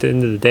 Because at the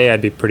end of the day,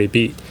 I'd be pretty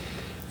beat.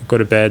 I'd go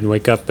to bed and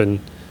wake up and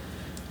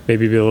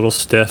maybe be a little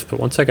stiff. But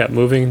once I got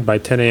moving, by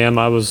 10 a.m.,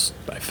 I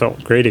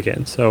felt great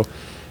again. So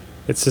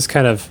it's just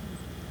kind of,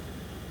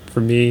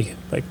 for me,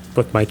 like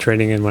with my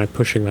training and when I'm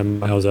pushing my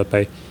miles up,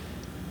 I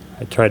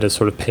try to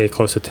sort of pay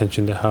close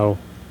attention to how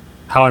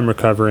I'm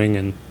recovering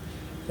and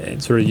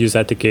sort of use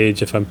that to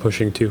gauge if I'm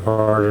pushing too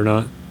hard or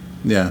not.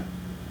 Yeah.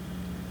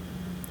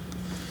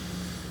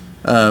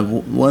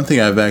 One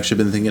thing I've actually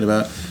been thinking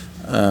about,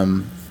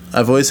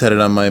 I've always had it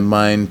on my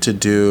mind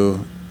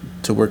to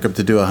work up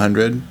to do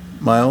 100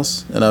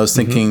 miles, and I was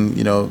thinking,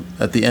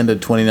 at the end of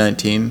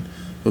 2019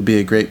 would be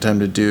a great time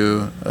to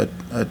do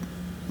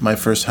my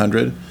first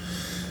 100.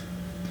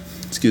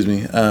 Excuse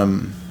me.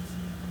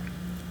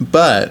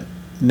 But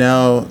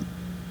now,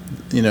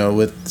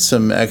 with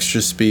some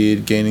extra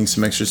speed, gaining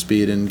some extra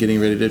speed, and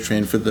getting ready to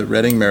train for the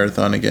Reading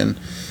Marathon again,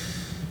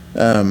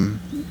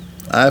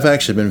 I've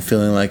actually been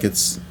feeling like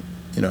it's,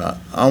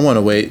 I want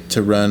to wait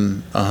to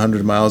run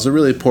 100 miles or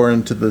really pour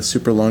into the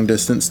super long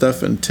distance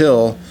stuff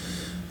until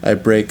I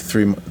break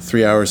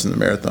 3 hours in the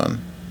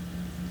marathon.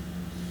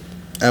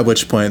 At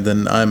which point,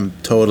 then I'm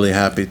totally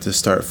happy to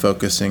start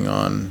focusing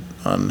on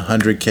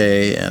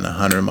 100K and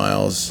 100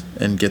 miles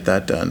and get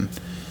that done.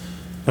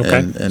 Okay.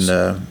 And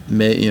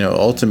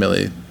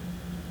ultimately,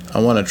 I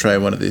want to try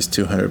one of these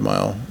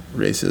 200-mile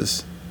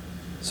races.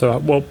 So,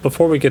 well,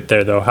 before we get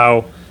there, though,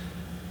 how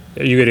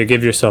are you going to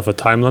give yourself a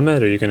time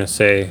limit? Or are you going to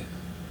say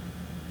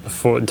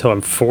until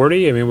I'm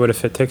 40? I mean, what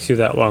if it takes you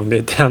that long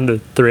to get down to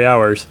 3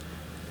 hours?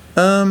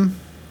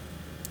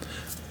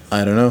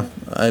 I don't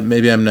know.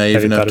 Maybe I'm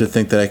naive enough to it?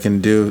 think that I can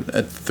do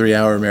a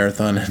 3-hour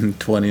marathon in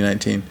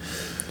 2019.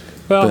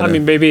 Well, But, I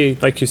mean, maybe,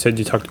 like you said,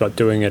 you talked about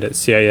doing it at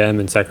CIM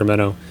in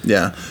Sacramento.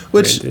 yeah,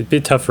 which It'd be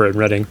tougher in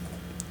Reading.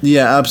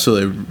 yeah,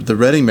 absolutely. The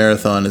Reading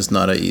Marathon is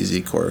not an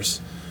easy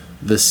course.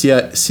 The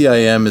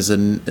CIM is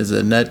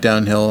a net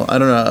downhill. I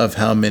don't know of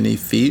how many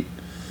feet,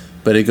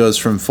 but it goes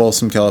from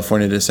Folsom,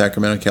 California to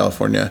Sacramento,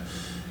 California,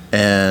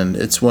 and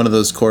it's one of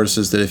those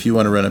courses that if you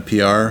want to run a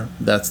PR,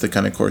 that's the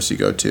kind of course you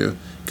go to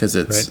because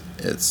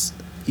it's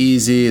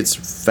easy, it's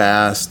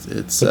fast.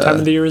 It's What time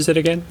of the year is it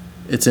again?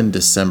 It's in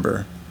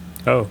December.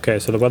 Oh, okay.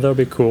 So the weather will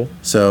be cool.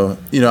 So,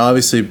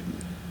 obviously,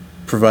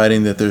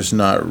 providing that there's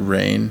not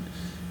rain,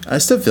 I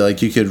still feel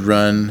like you could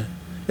run.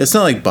 It's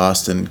not like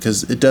Boston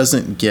because it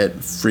doesn't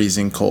get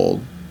freezing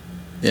cold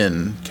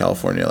in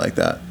California like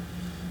that.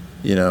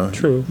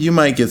 True. You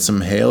might get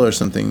some hail or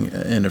something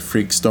in a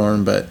freak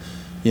storm, but,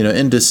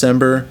 in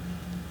December,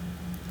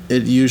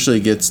 it usually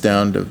gets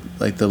down to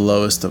like the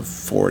lowest of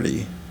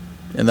 40,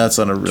 and that's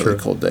on a really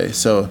cold day.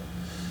 So,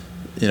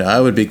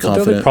 I would be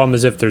confident. The only problem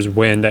is if there's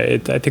wind. I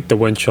think the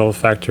wind chill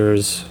factor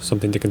is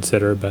something to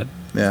consider, but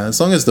yeah, as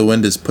long as the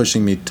wind is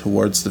pushing me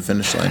towards the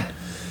finish line.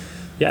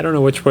 Yeah, I don't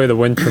know which way the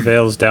wind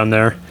prevails down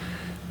there.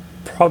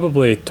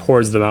 Probably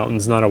towards the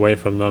mountains, not away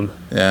from them.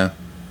 Yeah.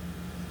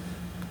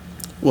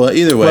 Well,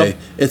 either way,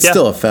 it's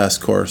still a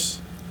fast course.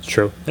 It's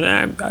true. And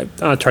I'm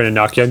not trying to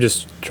knock you. I'm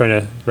just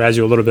trying to razz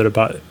you a little bit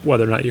about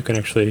whether or not you can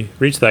actually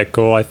reach that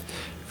goal.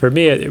 For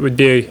me, it would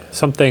be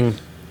something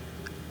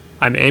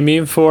I'm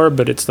aiming for,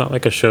 but it's not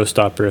like a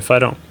showstopper. If I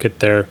don't get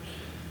there,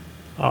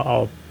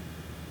 I'm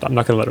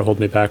not going to let it hold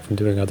me back from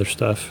doing other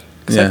stuff.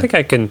 Because I think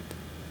I can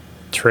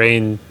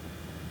train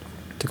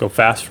to go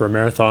fast for a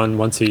marathon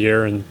once a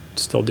year and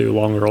still do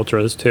longer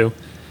ultras too.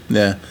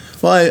 Yeah.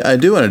 Well, I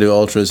do want to do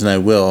ultras, and I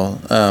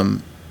will.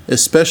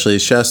 Especially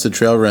Shasta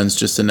Trail Runs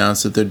just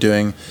announced that they're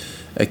doing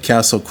a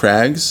Castle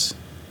Crags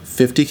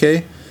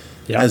 50K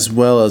as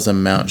well as a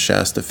Mount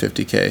Shasta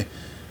 50K.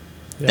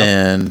 Yep.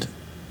 And,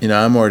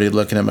 I'm already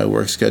looking at my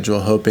work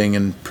schedule, hoping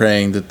and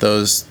praying that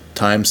those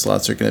time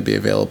slots are going to be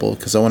available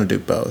because I want to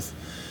do both.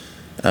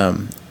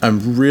 I'm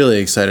really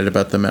excited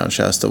about the Mount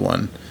Shasta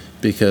one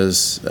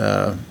because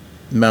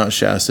Mount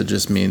Shasta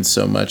just means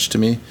so much to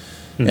me.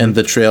 Mm-hmm. And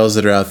the trails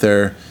that are out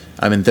there,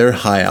 I mean, they're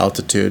high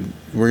altitude.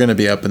 We're going to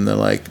be up in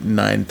the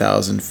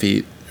 9,000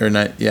 feet or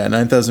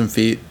 9,000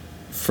 feet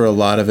for a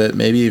lot of it,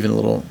 maybe even a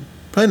little,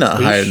 probably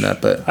not higher than that,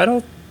 but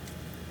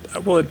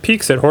it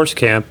peaks at Horse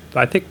Camp.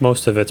 I think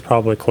most of it's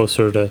probably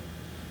closer to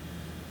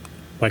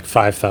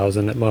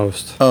 5,000 at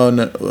most. Oh,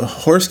 no.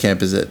 Horse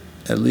Camp is at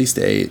least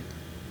 8.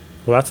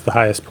 Well, that's the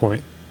highest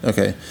point.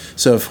 Okay.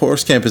 So if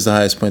Horse Camp is the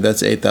highest point,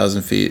 that's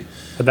 8,000 feet.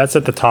 But that's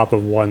at the top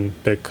of one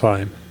big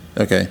climb.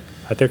 Okay.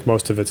 I think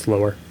most of it's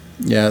lower.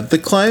 Yeah, the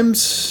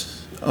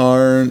climbs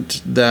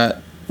aren't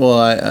that... Well,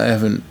 I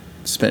haven't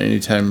spent any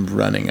time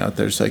running out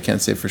there, so I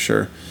can't say for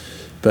sure.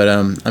 But,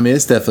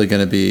 it's definitely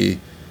going to be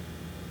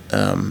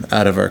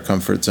out of our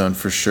comfort zone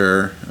for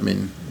sure. I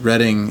mean,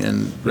 Reading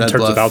and Red Bluff... In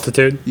terms of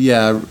altitude?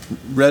 Yeah,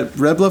 Red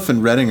Bluff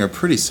and Reading are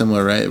pretty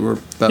similar, right? We're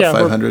about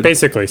 500. We're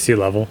basically sea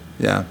level.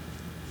 Yeah.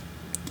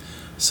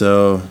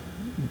 So,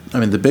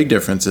 the big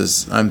difference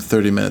is I'm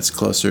 30 minutes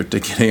closer to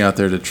getting out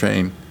there to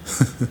train.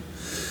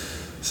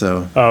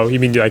 So. Oh, you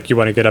mean you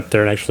want to get up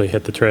there and actually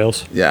hit the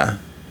trails? Yeah.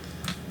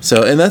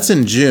 So, and that's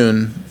in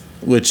June,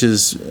 which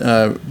is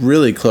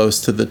really close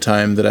to the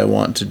time that I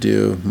want to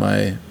do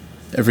my.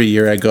 Every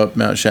year I go up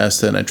Mount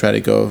Shasta and I try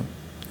to go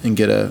and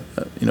get a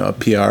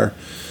PR.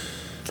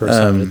 For a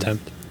summit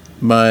attempt.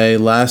 My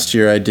last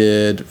year I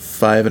did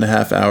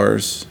 5.5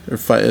 hours, it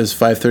was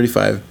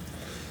 5:35.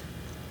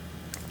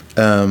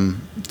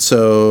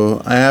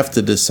 So I have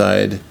to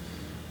decide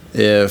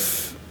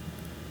if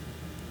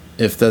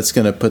that's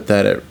going to put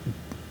that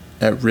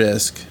at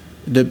risk.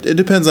 It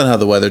depends on how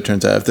the weather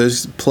turns out. If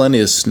there's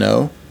plenty of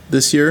snow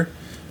this year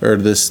or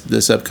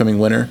this upcoming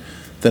winter,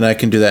 then I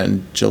can do that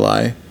in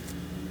July.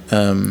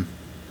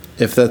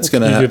 If that's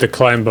going to do the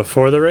climb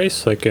before the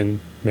race, like in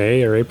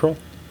May or April,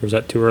 or is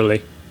that too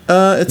early?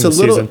 It's a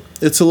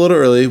little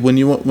early. When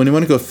you want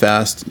to go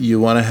fast, you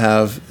want to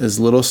have as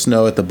little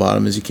snow at the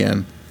bottom as you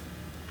can.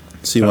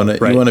 So you want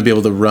to be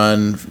able to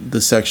run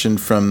the section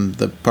from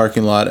the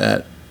parking lot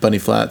at Bunny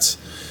Flats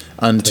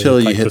until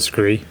you hit the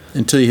scree.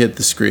 Until you hit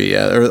the scree,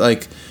 yeah. Or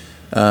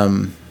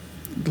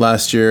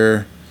last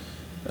year,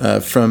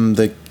 from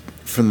the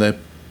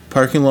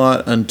parking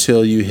lot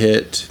until you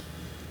hit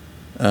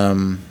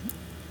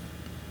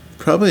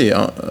probably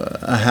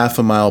a half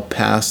a mile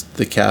past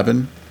the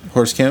cabin,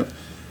 Horse Camp.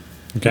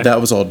 Okay.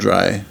 That was all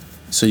dry,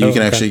 so you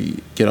can actually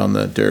get on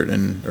the dirt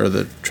or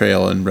the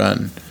trail and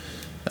run.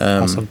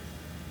 Awesome.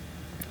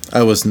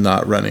 I was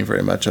not running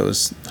very much. I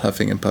was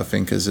huffing and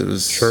puffing because it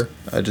was. Sure.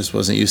 I just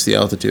wasn't used to the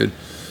altitude.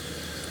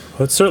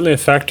 Well, it's certainly a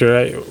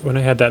factor. When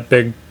I had that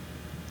big,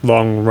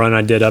 long run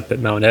I did up at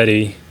Mount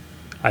Eddy,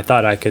 I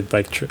thought I could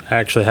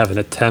actually have an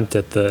attempt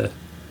at the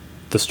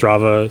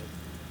Strava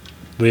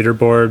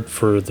leaderboard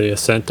for the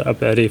ascent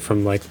up Eddy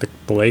from the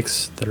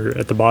lakes that are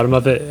at the bottom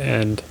of it,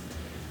 and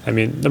I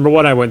mean, number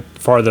one, I went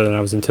farther than I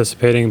was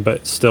anticipating,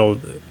 but still,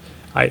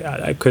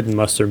 I couldn't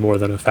muster more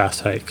than a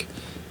fast hike.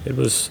 It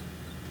was,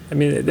 I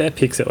mean, that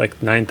peaks at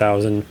like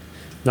 9,000,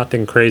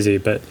 nothing crazy,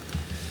 but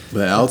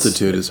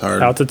altitude is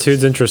hard.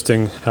 Altitude's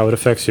interesting, how it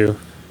affects you.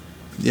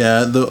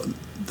 Yeah,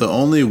 the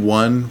only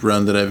one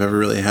run that I've ever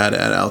really had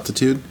at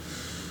altitude,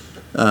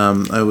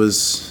 I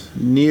was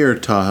near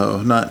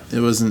Tahoe.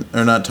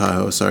 Not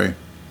Tahoe, sorry.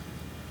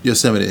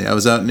 Yosemite. I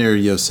was out near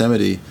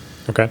Yosemite.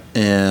 Okay.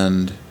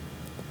 And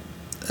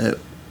I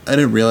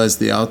didn't realize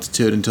the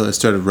altitude until I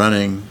started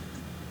running,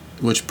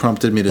 which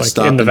prompted me to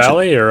stop. In the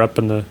valley or up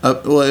in the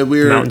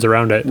mountains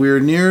around it? We were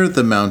near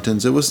the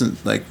mountains. It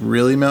wasn't like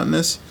really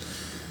mountainous.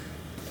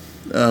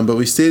 But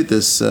we stayed at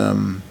this,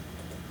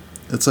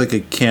 it's like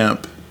a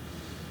camp.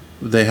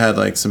 They had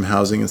like some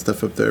housing and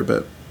stuff up there,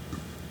 but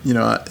you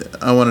know,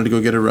 I wanted to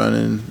go get a run,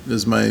 and it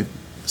was my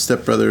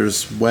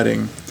stepbrother's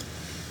wedding,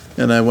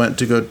 and I went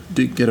to go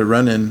get a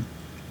run in,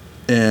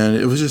 and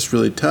it was just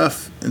really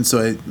tough. And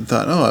so I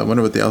thought, oh, I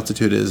wonder what the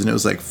altitude is, and it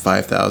was like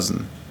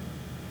 5,000.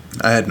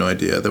 I had no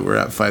idea that we're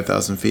at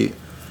 5,000 feet.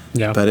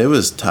 Yeah, but it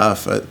was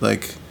tough.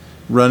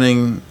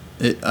 Running.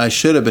 I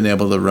should have been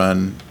able to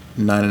run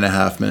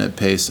 9.5 minute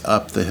pace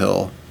up the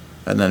hill,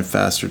 and then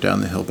faster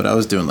down the hill. But I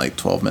was doing like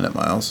 12-minute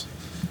miles.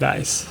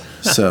 Nice.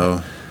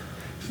 So,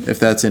 if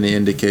that's any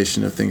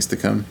indication of things to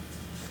come.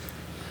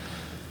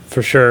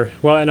 For sure.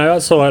 Well, and I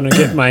also want to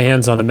get my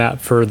hands on the map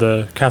for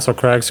the Castle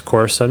Crags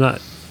course. I'm not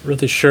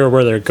really sure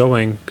where they're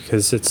going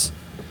because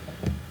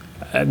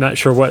I'm not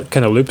sure what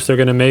kind of loops they're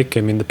going to make.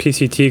 I mean, the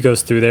PCT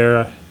goes through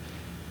there.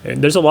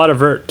 And there's a lot of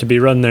vert to be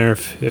run there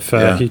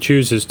if he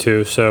chooses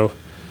to. So,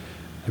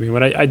 I mean,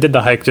 when I did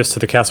the hike just to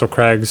the Castle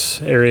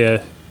Crags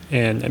area,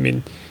 and I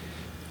mean,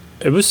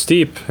 it was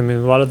steep. I mean,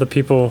 a lot of the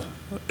people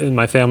in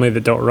my family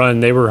that don't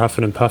run, they were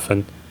huffing and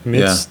puffing. I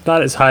mean, It's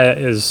not as high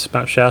as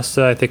Mount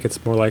Shasta. I think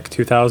it's more like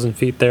 2,000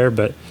 feet there,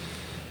 but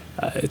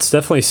it's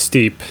definitely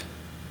steep.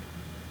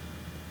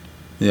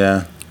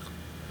 Yeah.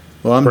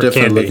 Well, I'm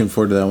definitely looking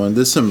forward to that one.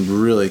 There's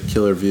some really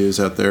killer views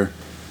out there.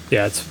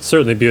 Yeah, it's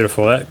certainly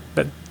beautiful. That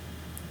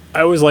I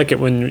always like it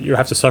when you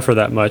have to suffer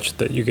that much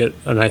that you get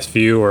a nice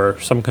view or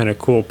some kind of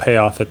cool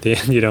payoff at the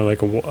end,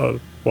 like a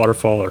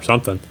waterfall or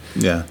something.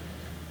 Yeah.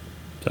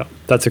 So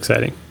that's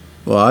exciting.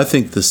 Well, I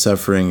think the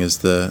suffering is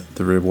the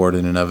reward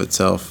in and of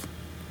itself.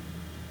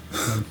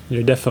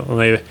 You're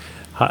definitely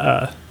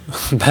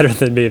better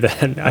than me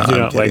then. I do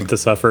not like to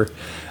suffer.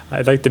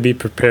 I'd like to be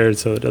prepared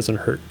so it doesn't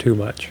hurt too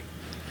much.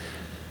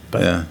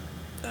 But yeah.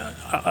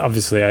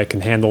 Obviously I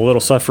can handle a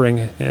little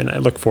suffering, and I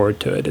look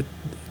forward to it.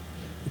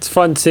 It's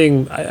fun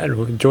seeing, I don't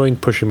know, enjoying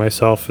pushing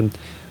myself, and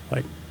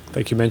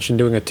like you mentioned,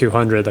 doing a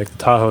 200, like the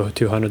Tahoe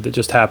 200 that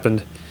just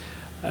happened.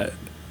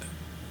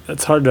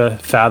 It's hard to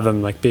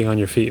fathom, like being on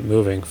your feet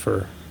moving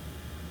for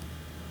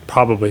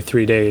probably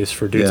 3 days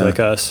for dudes like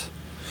us.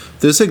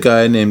 There's a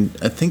guy named,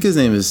 I think his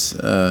name is,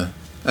 I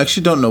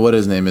actually don't know what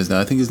his name is now.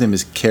 I think his name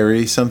is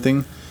Carrie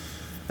something.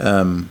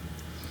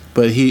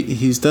 But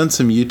he's done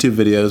some YouTube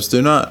videos.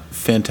 They're not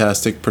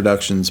fantastic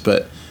productions,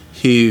 but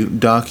he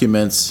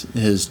documents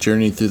his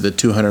journey through the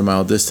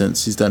 200-mile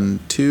distance. He's done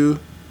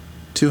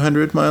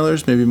 200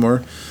 milers, maybe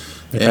more.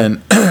 Okay.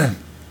 And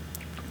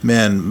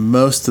man,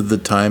 most of the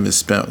time is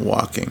spent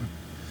walking.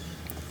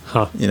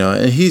 Huh.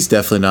 And he's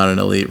definitely not an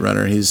elite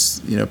runner.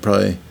 He's,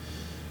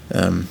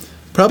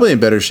 probably in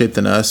better shape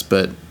than us,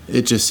 but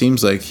it just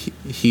seems like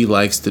he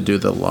likes to do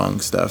the long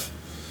stuff.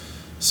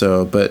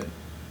 So, but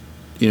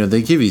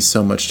they give you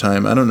so much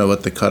time. I don't know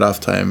what the cutoff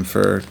time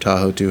for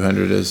Tahoe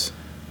 200 is,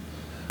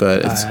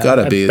 but it's got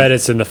to be. I bet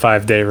it's in the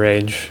 5-day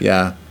range.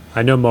 Yeah.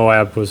 I know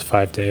Moab was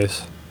 5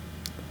 days.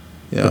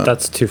 Yeah. But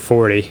that's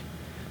 240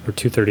 or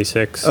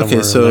 236.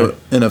 Okay, so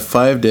in a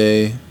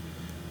 5-day,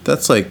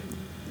 that's like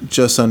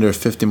just under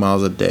 50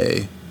 miles a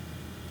day.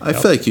 I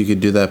feel like you could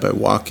do that by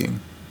walking.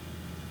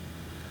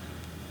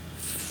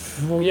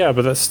 Well, yeah,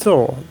 but that's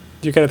still,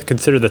 you got to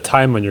consider the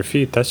time on your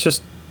feet. That's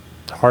just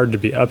hard to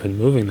be up and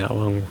moving that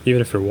long,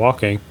 even if you're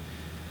walking.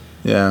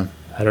 Yeah.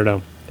 I don't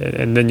know.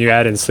 And then you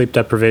add in sleep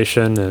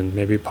deprivation and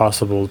maybe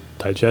possible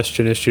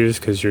digestion issues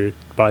because your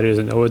body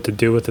doesn't know what to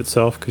do with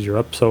itself because you're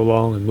up so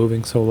long and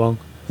moving so long.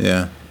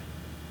 Yeah.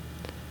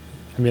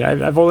 I mean,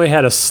 I've only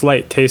had a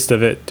slight taste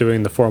of it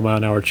doing the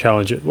 4-mile-an-hour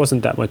challenge. It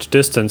wasn't that much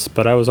distance,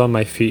 but I was on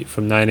my feet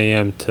from 9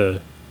 a.m.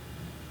 to,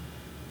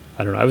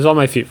 I don't know, I was on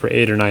my feet for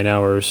 8 or 9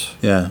 hours.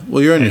 Yeah.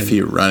 Well, you're on your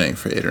feet running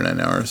for 8 or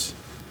 9 hours.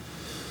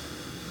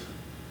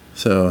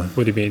 So.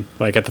 What do you mean?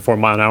 Like at the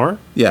 4-mile-an-hour?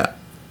 Yeah.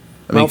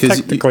 I mean,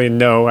 technically,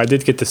 no. I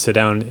did get to sit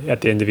down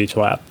at the end of each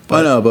lap.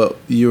 I know, but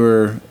you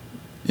were,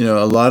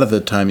 a lot of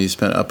the time you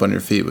spent up on your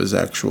feet was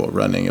actual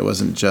running. It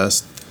wasn't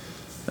just.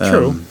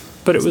 True.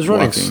 But it was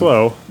running walking.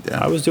 Slow.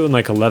 Yeah. I was doing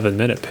like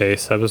 11-minute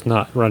pace. I was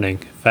not running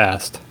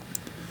fast.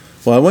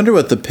 Well, I wonder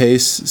what the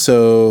pace.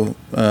 So,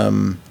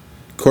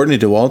 Kourtney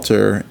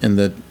Duawalter in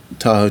the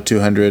Tahoe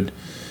 200,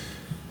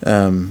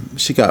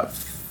 she got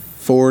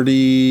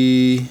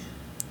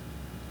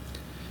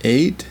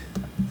 48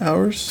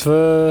 hours.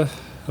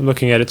 I'm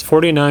looking at it. It's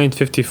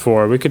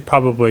 49:54. We could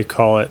probably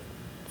call it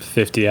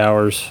 50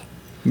 hours.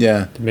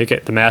 Yeah. To make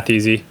it the math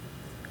easy.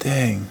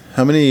 Dang.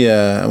 How many,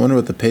 I wonder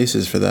what the pace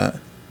is for that.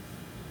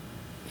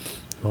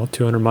 Well,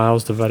 200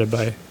 miles divided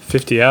by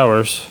 50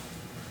 hours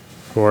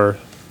for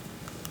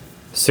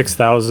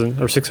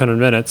 6,000 or 600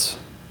 minutes.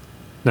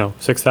 No,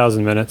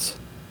 6,000 minutes.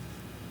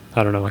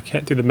 I don't know. I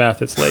can't do the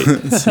math. It's late.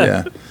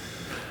 Yeah.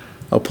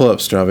 I'll pull up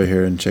Strava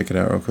here and check it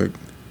out real quick.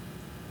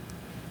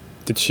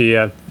 Did she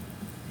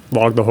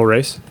log the whole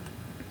race?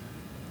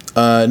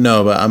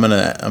 No, but I'm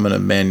gonna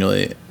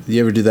manually.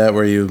 You ever do that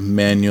where you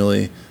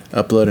manually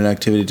upload an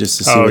activity just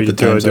to see what the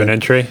times are? Oh, you do an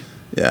entry?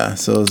 Yeah.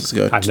 So let's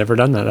go. I've never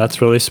done that.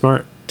 That's really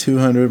smart.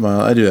 200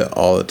 mile. I do it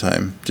all the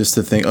time just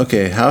to think,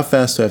 okay, how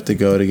fast do I have to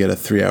go to get a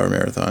 3-hour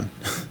marathon?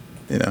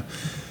 You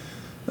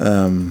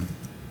know,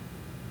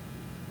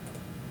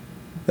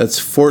 that's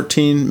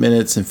 14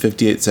 minutes and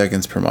 58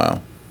 seconds per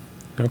mile.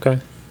 Okay.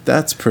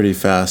 That's pretty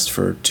fast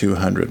for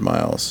 200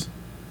 miles.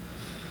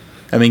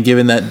 I mean,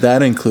 given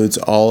that includes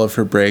all of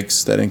her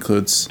breaks, that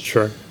includes...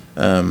 Sure.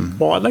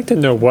 Well, I'd like to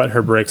know what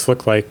her breaks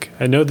look like.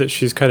 I know that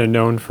she's kind of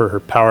known for her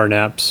power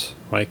naps.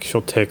 Like,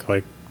 she'll take,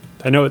 like...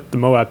 I know at the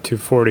Moab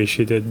 240,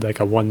 she did, like,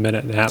 a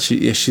 1-minute nap.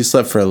 She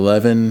slept for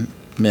 11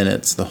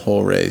 minutes the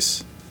whole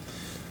race.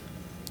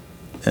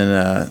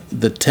 And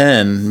the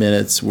 10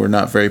 minutes were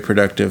not very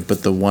productive,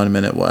 but the 1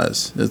 minute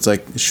was. It's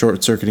like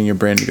short-circuiting your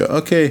brain to go,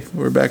 okay,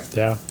 we're back.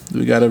 Yeah.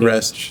 We got to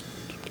rest.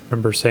 I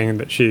remember saying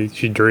that she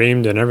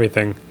dreamed and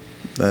everything.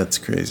 That's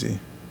crazy.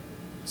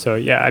 So,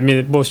 yeah, I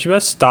mean, well, she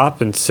must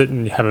stop and sit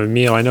and have a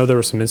meal. I know there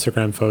were some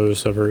Instagram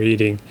photos of her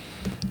eating,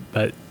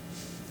 but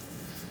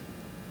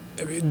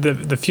I mean,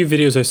 the few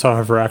videos I saw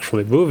of her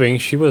actually moving,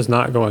 she was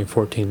not going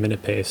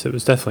 14-minute pace. It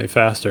was definitely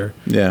faster.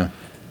 Yeah.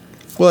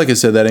 Well, like I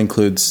said, that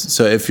includes,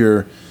 so if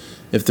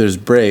there's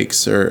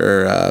breaks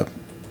or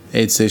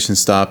aid station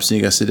stops and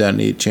you got to sit down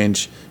and eat,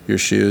 change your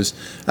shoes.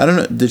 I don't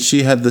know. Did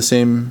she have the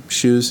same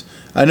shoes?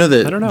 I know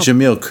that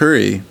Jamil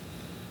Curry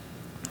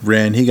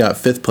ran. He got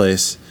 5th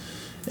place.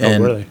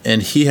 And, really?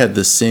 And he had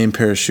the same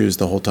pair of shoes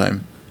the whole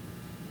time.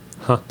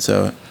 Huh.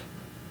 So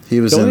he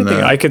was the only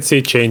thing I could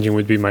see changing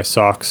would be my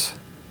socks.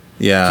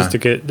 Yeah. Just to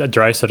get a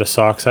dry set of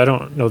socks. I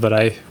don't know that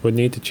I would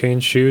need to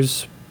change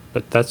shoes,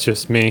 but that's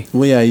just me.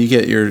 Well, yeah, you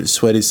get your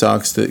sweaty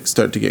socks that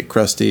start to get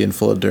crusty and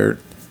full of dirt.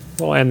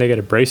 Well, and they get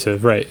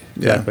abrasive, right?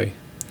 Yeah. Exactly.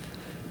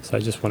 So I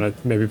just want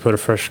to maybe put a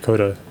fresh coat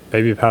of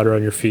baby powder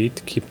on your feet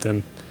to keep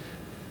them,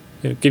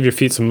 give your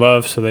feet some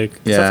love so they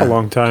that's a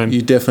long time.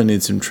 You definitely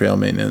need some trail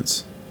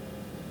maintenance.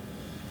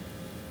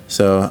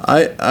 So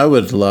I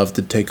would love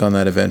to take on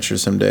that adventure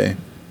someday.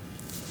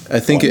 I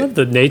think I love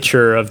the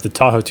nature of the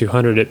Tahoe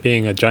 200, it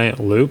being a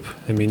giant loop.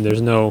 I mean,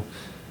 you're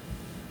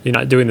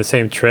not doing the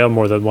same trail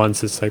more than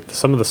once. It's like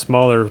some of the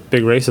smaller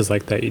big races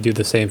like that, you do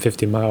the same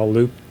 50-mile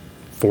loop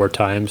 4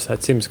 times.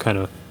 That seems kind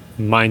of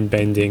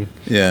mind-bending,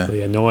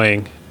 really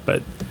annoying.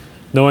 But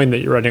knowing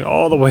that you're running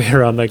all the way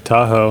around Lake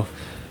Tahoe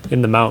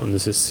in the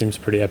mountains, it seems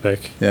pretty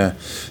epic. Yeah.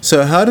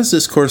 So how does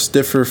this course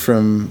differ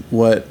from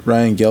what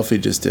Ryan Gelfie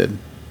just did?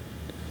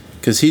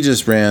 Because he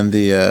just ran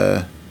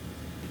the...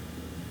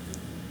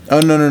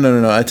 Oh,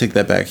 no. I take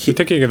that back. You're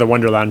thinking of the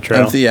Wonderland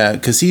Trail. Yeah,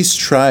 because he's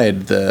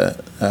tried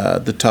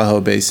the Tahoe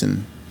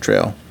Basin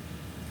Trail.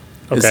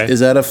 Okay.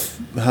 Is that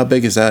how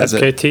big is that?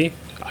 FKT?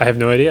 I have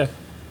no idea.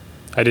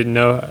 I didn't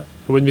know.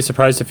 I wouldn't be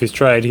surprised if he's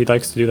tried. He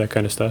likes to do that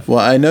kind of stuff. Well,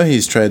 I know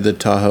he's tried the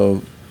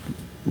Tahoe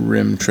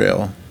Rim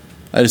Trail.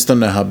 I just don't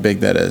know how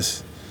big that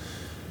is.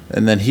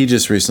 And then he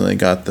just recently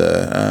got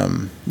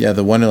the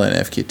Wonderland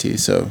FKT,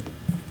 So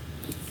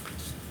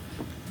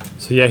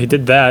yeah, he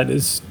did that.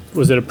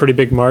 Was it a pretty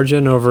big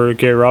margin over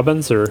Gary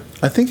Robbins, or?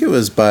 I think it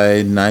was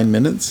by 9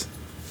 minutes.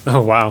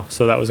 Oh wow!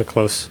 So that was a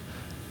close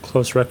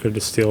record to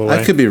steal away.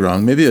 I could be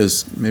wrong. Maybe it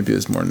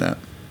was more than that.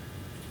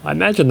 I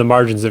imagine the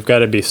margins have got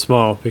to be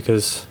small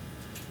because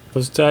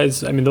those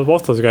guys. I mean,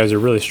 both those guys are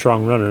really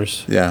strong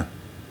runners. Yeah.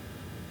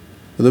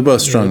 Well, they're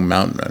both strong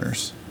mountain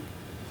runners.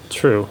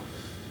 True.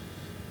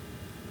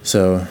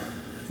 So,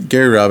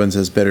 Gary Robbins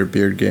has better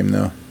beard game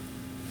though.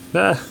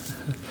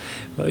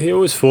 Well, he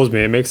always fools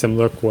me. It makes him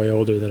look way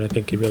older than I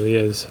think he really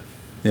is.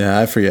 Yeah,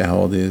 I forget how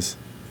old he is.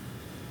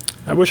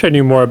 I wish I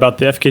knew more about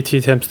the FKT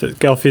attempts that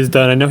Gelfie's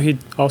done. I know he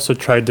also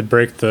tried to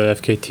break the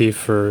FKT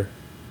for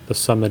the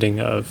summiting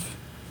of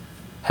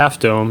Half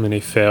Dome, and he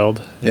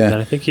failed. Yeah. And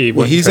I think he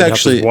went to help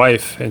his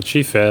wife, and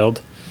she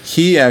failed.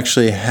 He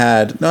actually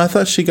had... No, I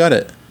thought she got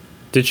it.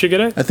 Did she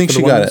get it? I think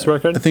she got it.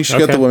 Record? I think she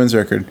got the women's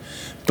record.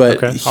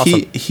 But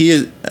awesome. he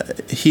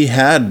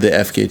had the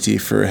FKT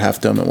for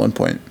Half Dome at one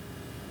point.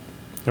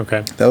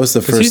 Okay. That was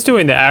the first. He's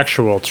doing the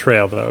actual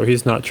trail, though.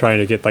 He's not trying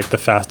to get like the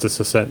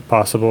fastest ascent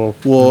possible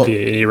via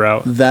any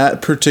route.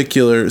 That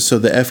particular, so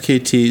the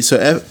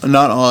FKT,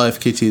 not all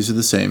FKTs are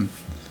the same.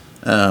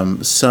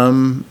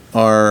 Some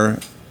are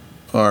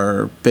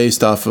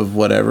based off of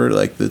whatever,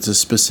 like it's a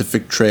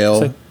specific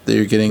trail that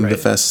you're getting the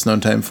fastest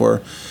known time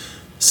for.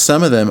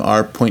 Some of them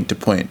are point to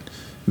point.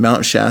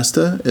 Mount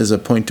Shasta is a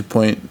point to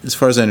point, as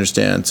far as I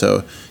understand.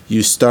 So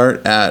you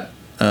start at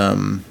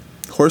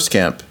horse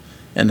camp.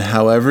 And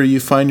however you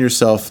find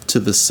yourself to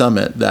the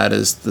summit,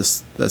 that's the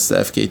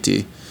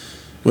FKT.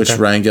 which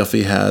Okay. Ryan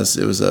Gelfie has.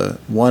 It was a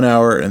 1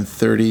 hour and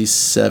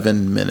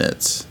 37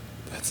 minutes,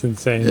 That's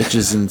insane. which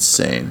is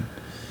insane.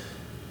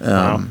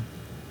 Wow.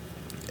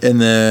 And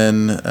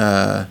then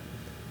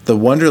the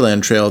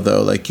Wonderland Trail,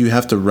 though, like you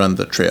have to run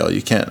the trail.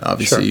 You can't,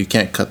 obviously, Sure. you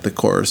can't cut the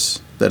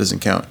course. That doesn't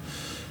count.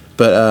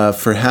 But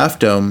for Half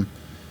Dome,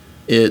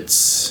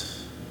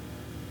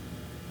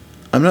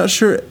 I'm not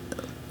sure.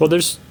 Well,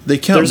 there's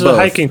both. a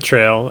hiking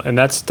trail, and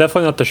that's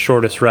definitely not the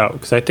shortest route,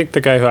 because I think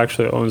the guy who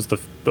actually owns the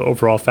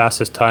overall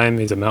fastest time,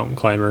 he's a mountain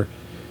climber,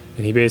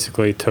 and he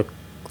basically took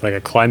like a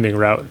climbing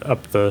route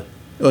up the...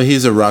 Well,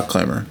 he's a rock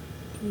climber.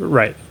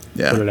 Right.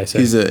 Yeah. What did I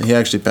say? He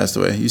actually passed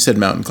away. You said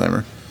mountain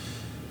climber.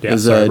 Yeah,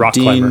 sorry, rock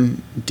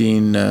climber.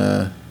 Dean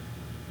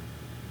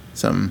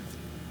something.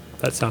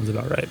 That sounds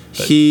about right.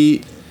 But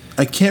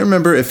I can't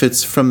remember if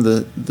it's from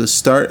the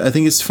start. I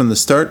think it's from the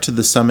start to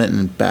the summit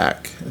and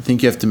back. I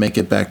think you have to make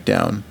it back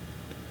down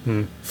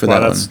for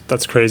that one.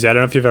 That's crazy. I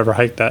don't know if you've ever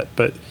hiked that,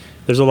 but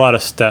there's a lot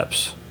of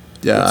steps.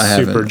 Yeah, it's I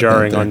haven't. super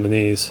jarring on the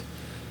knees,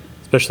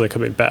 especially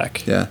coming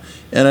back. Yeah,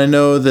 and I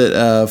know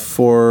that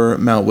for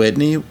Mount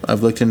Whitney,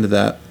 I've looked into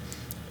that.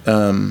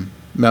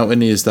 Mount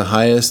Whitney is the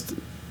highest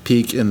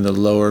peak in the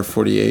lower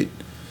 48,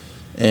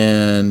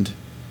 and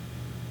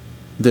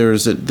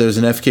there's an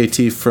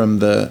FKT from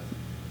the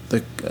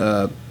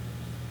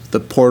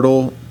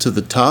portal to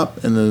the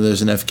top, and then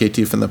there's an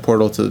FKT from the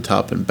portal to the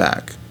top and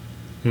back.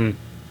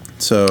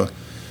 So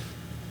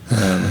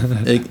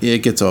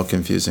it gets all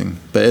confusing,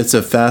 but it's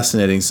a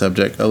fascinating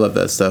subject. I love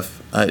that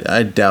stuff.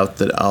 I doubt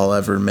that I'll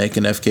ever make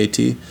an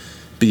FKT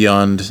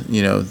beyond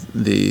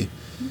the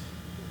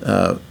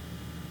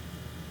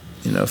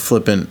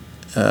flippant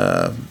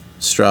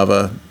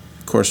Strava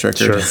course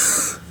record.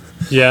 Sure.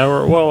 Yeah,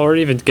 or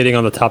even getting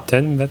on the top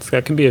 10.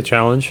 That can be a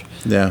challenge.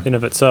 Yeah. In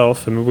of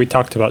itself. I mean, we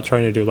talked about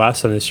trying to do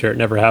Lassen this year. It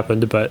never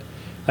happened, but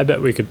I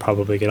bet we could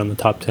probably get on the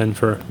top 10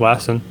 for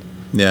Lassen.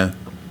 Yeah.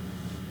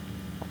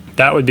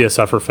 That would be a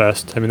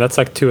sufferfest. I mean, that's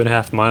like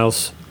 2.5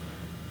 miles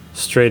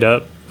straight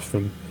up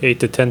from 8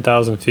 to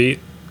 10,000 feet.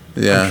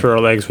 Yeah. I'm sure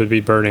our legs would be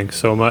burning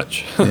so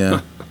much.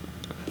 Yeah.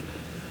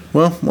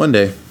 Well, one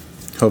day,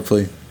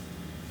 hopefully.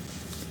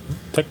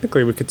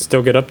 Technically, we could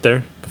still get up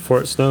there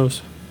before it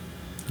snows.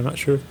 I'm not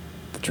sure.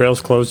 The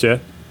trail's closed yet.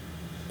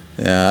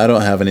 Yeah, I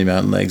don't have any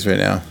mountain legs right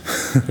now.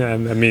 Yeah,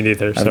 me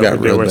neither. So I've got it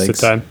would be a road waste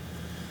legs. of time.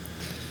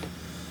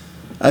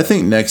 I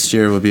think next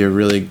year would be a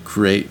really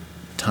great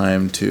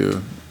time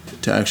to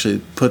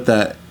actually put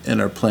that in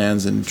our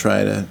plans and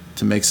try to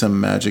make some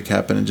magic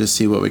happen and just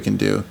see what we can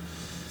do.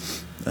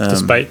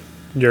 Despite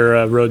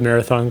your road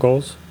marathon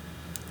goals?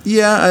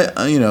 Yeah,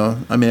 I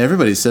mean,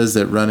 everybody says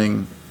that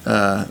running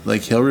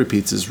like hill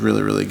repeats is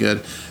really, really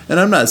good. And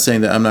I'm not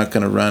saying that I'm not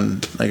going to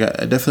run. Like,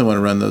 I definitely want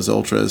to run those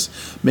ultras.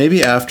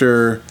 Maybe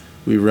after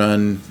we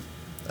run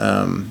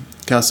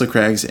Castle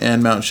Crags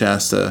and Mount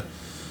Shasta,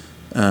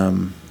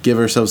 give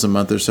ourselves a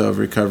month or so of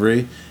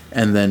recovery,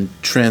 and then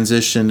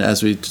transition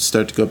as we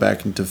start to go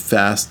back into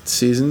fast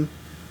season.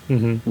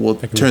 Mm-hmm. We'll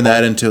turn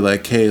that into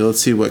like, hey,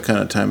 let's see what kind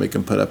of time we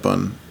can put up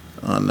on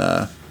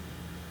Mount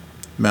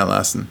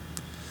Lassen.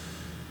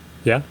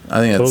 Yeah, I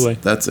think totally.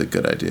 That's a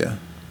good idea.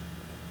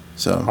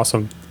 So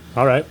awesome.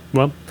 All right.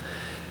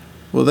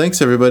 Well,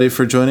 thanks everybody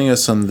for joining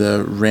us on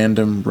the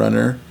Random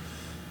Runner.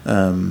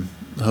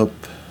 Hope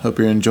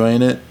you're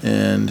enjoying it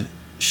and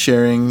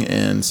sharing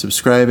and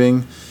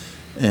subscribing.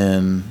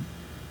 And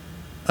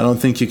I don't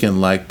think you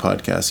can like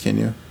podcasts, can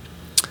you?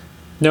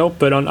 No,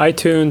 but on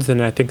iTunes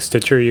and I think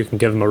Stitcher, you can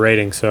give them a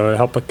rating. So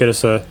help get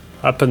us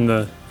up in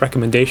the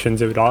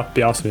recommendations. It would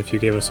be awesome if you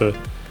gave us a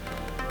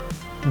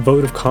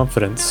vote of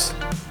confidence.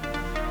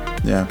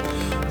 Yeah.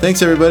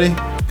 Thanks everybody.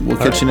 We'll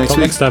catch you next week.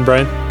 Till next time,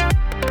 Brian.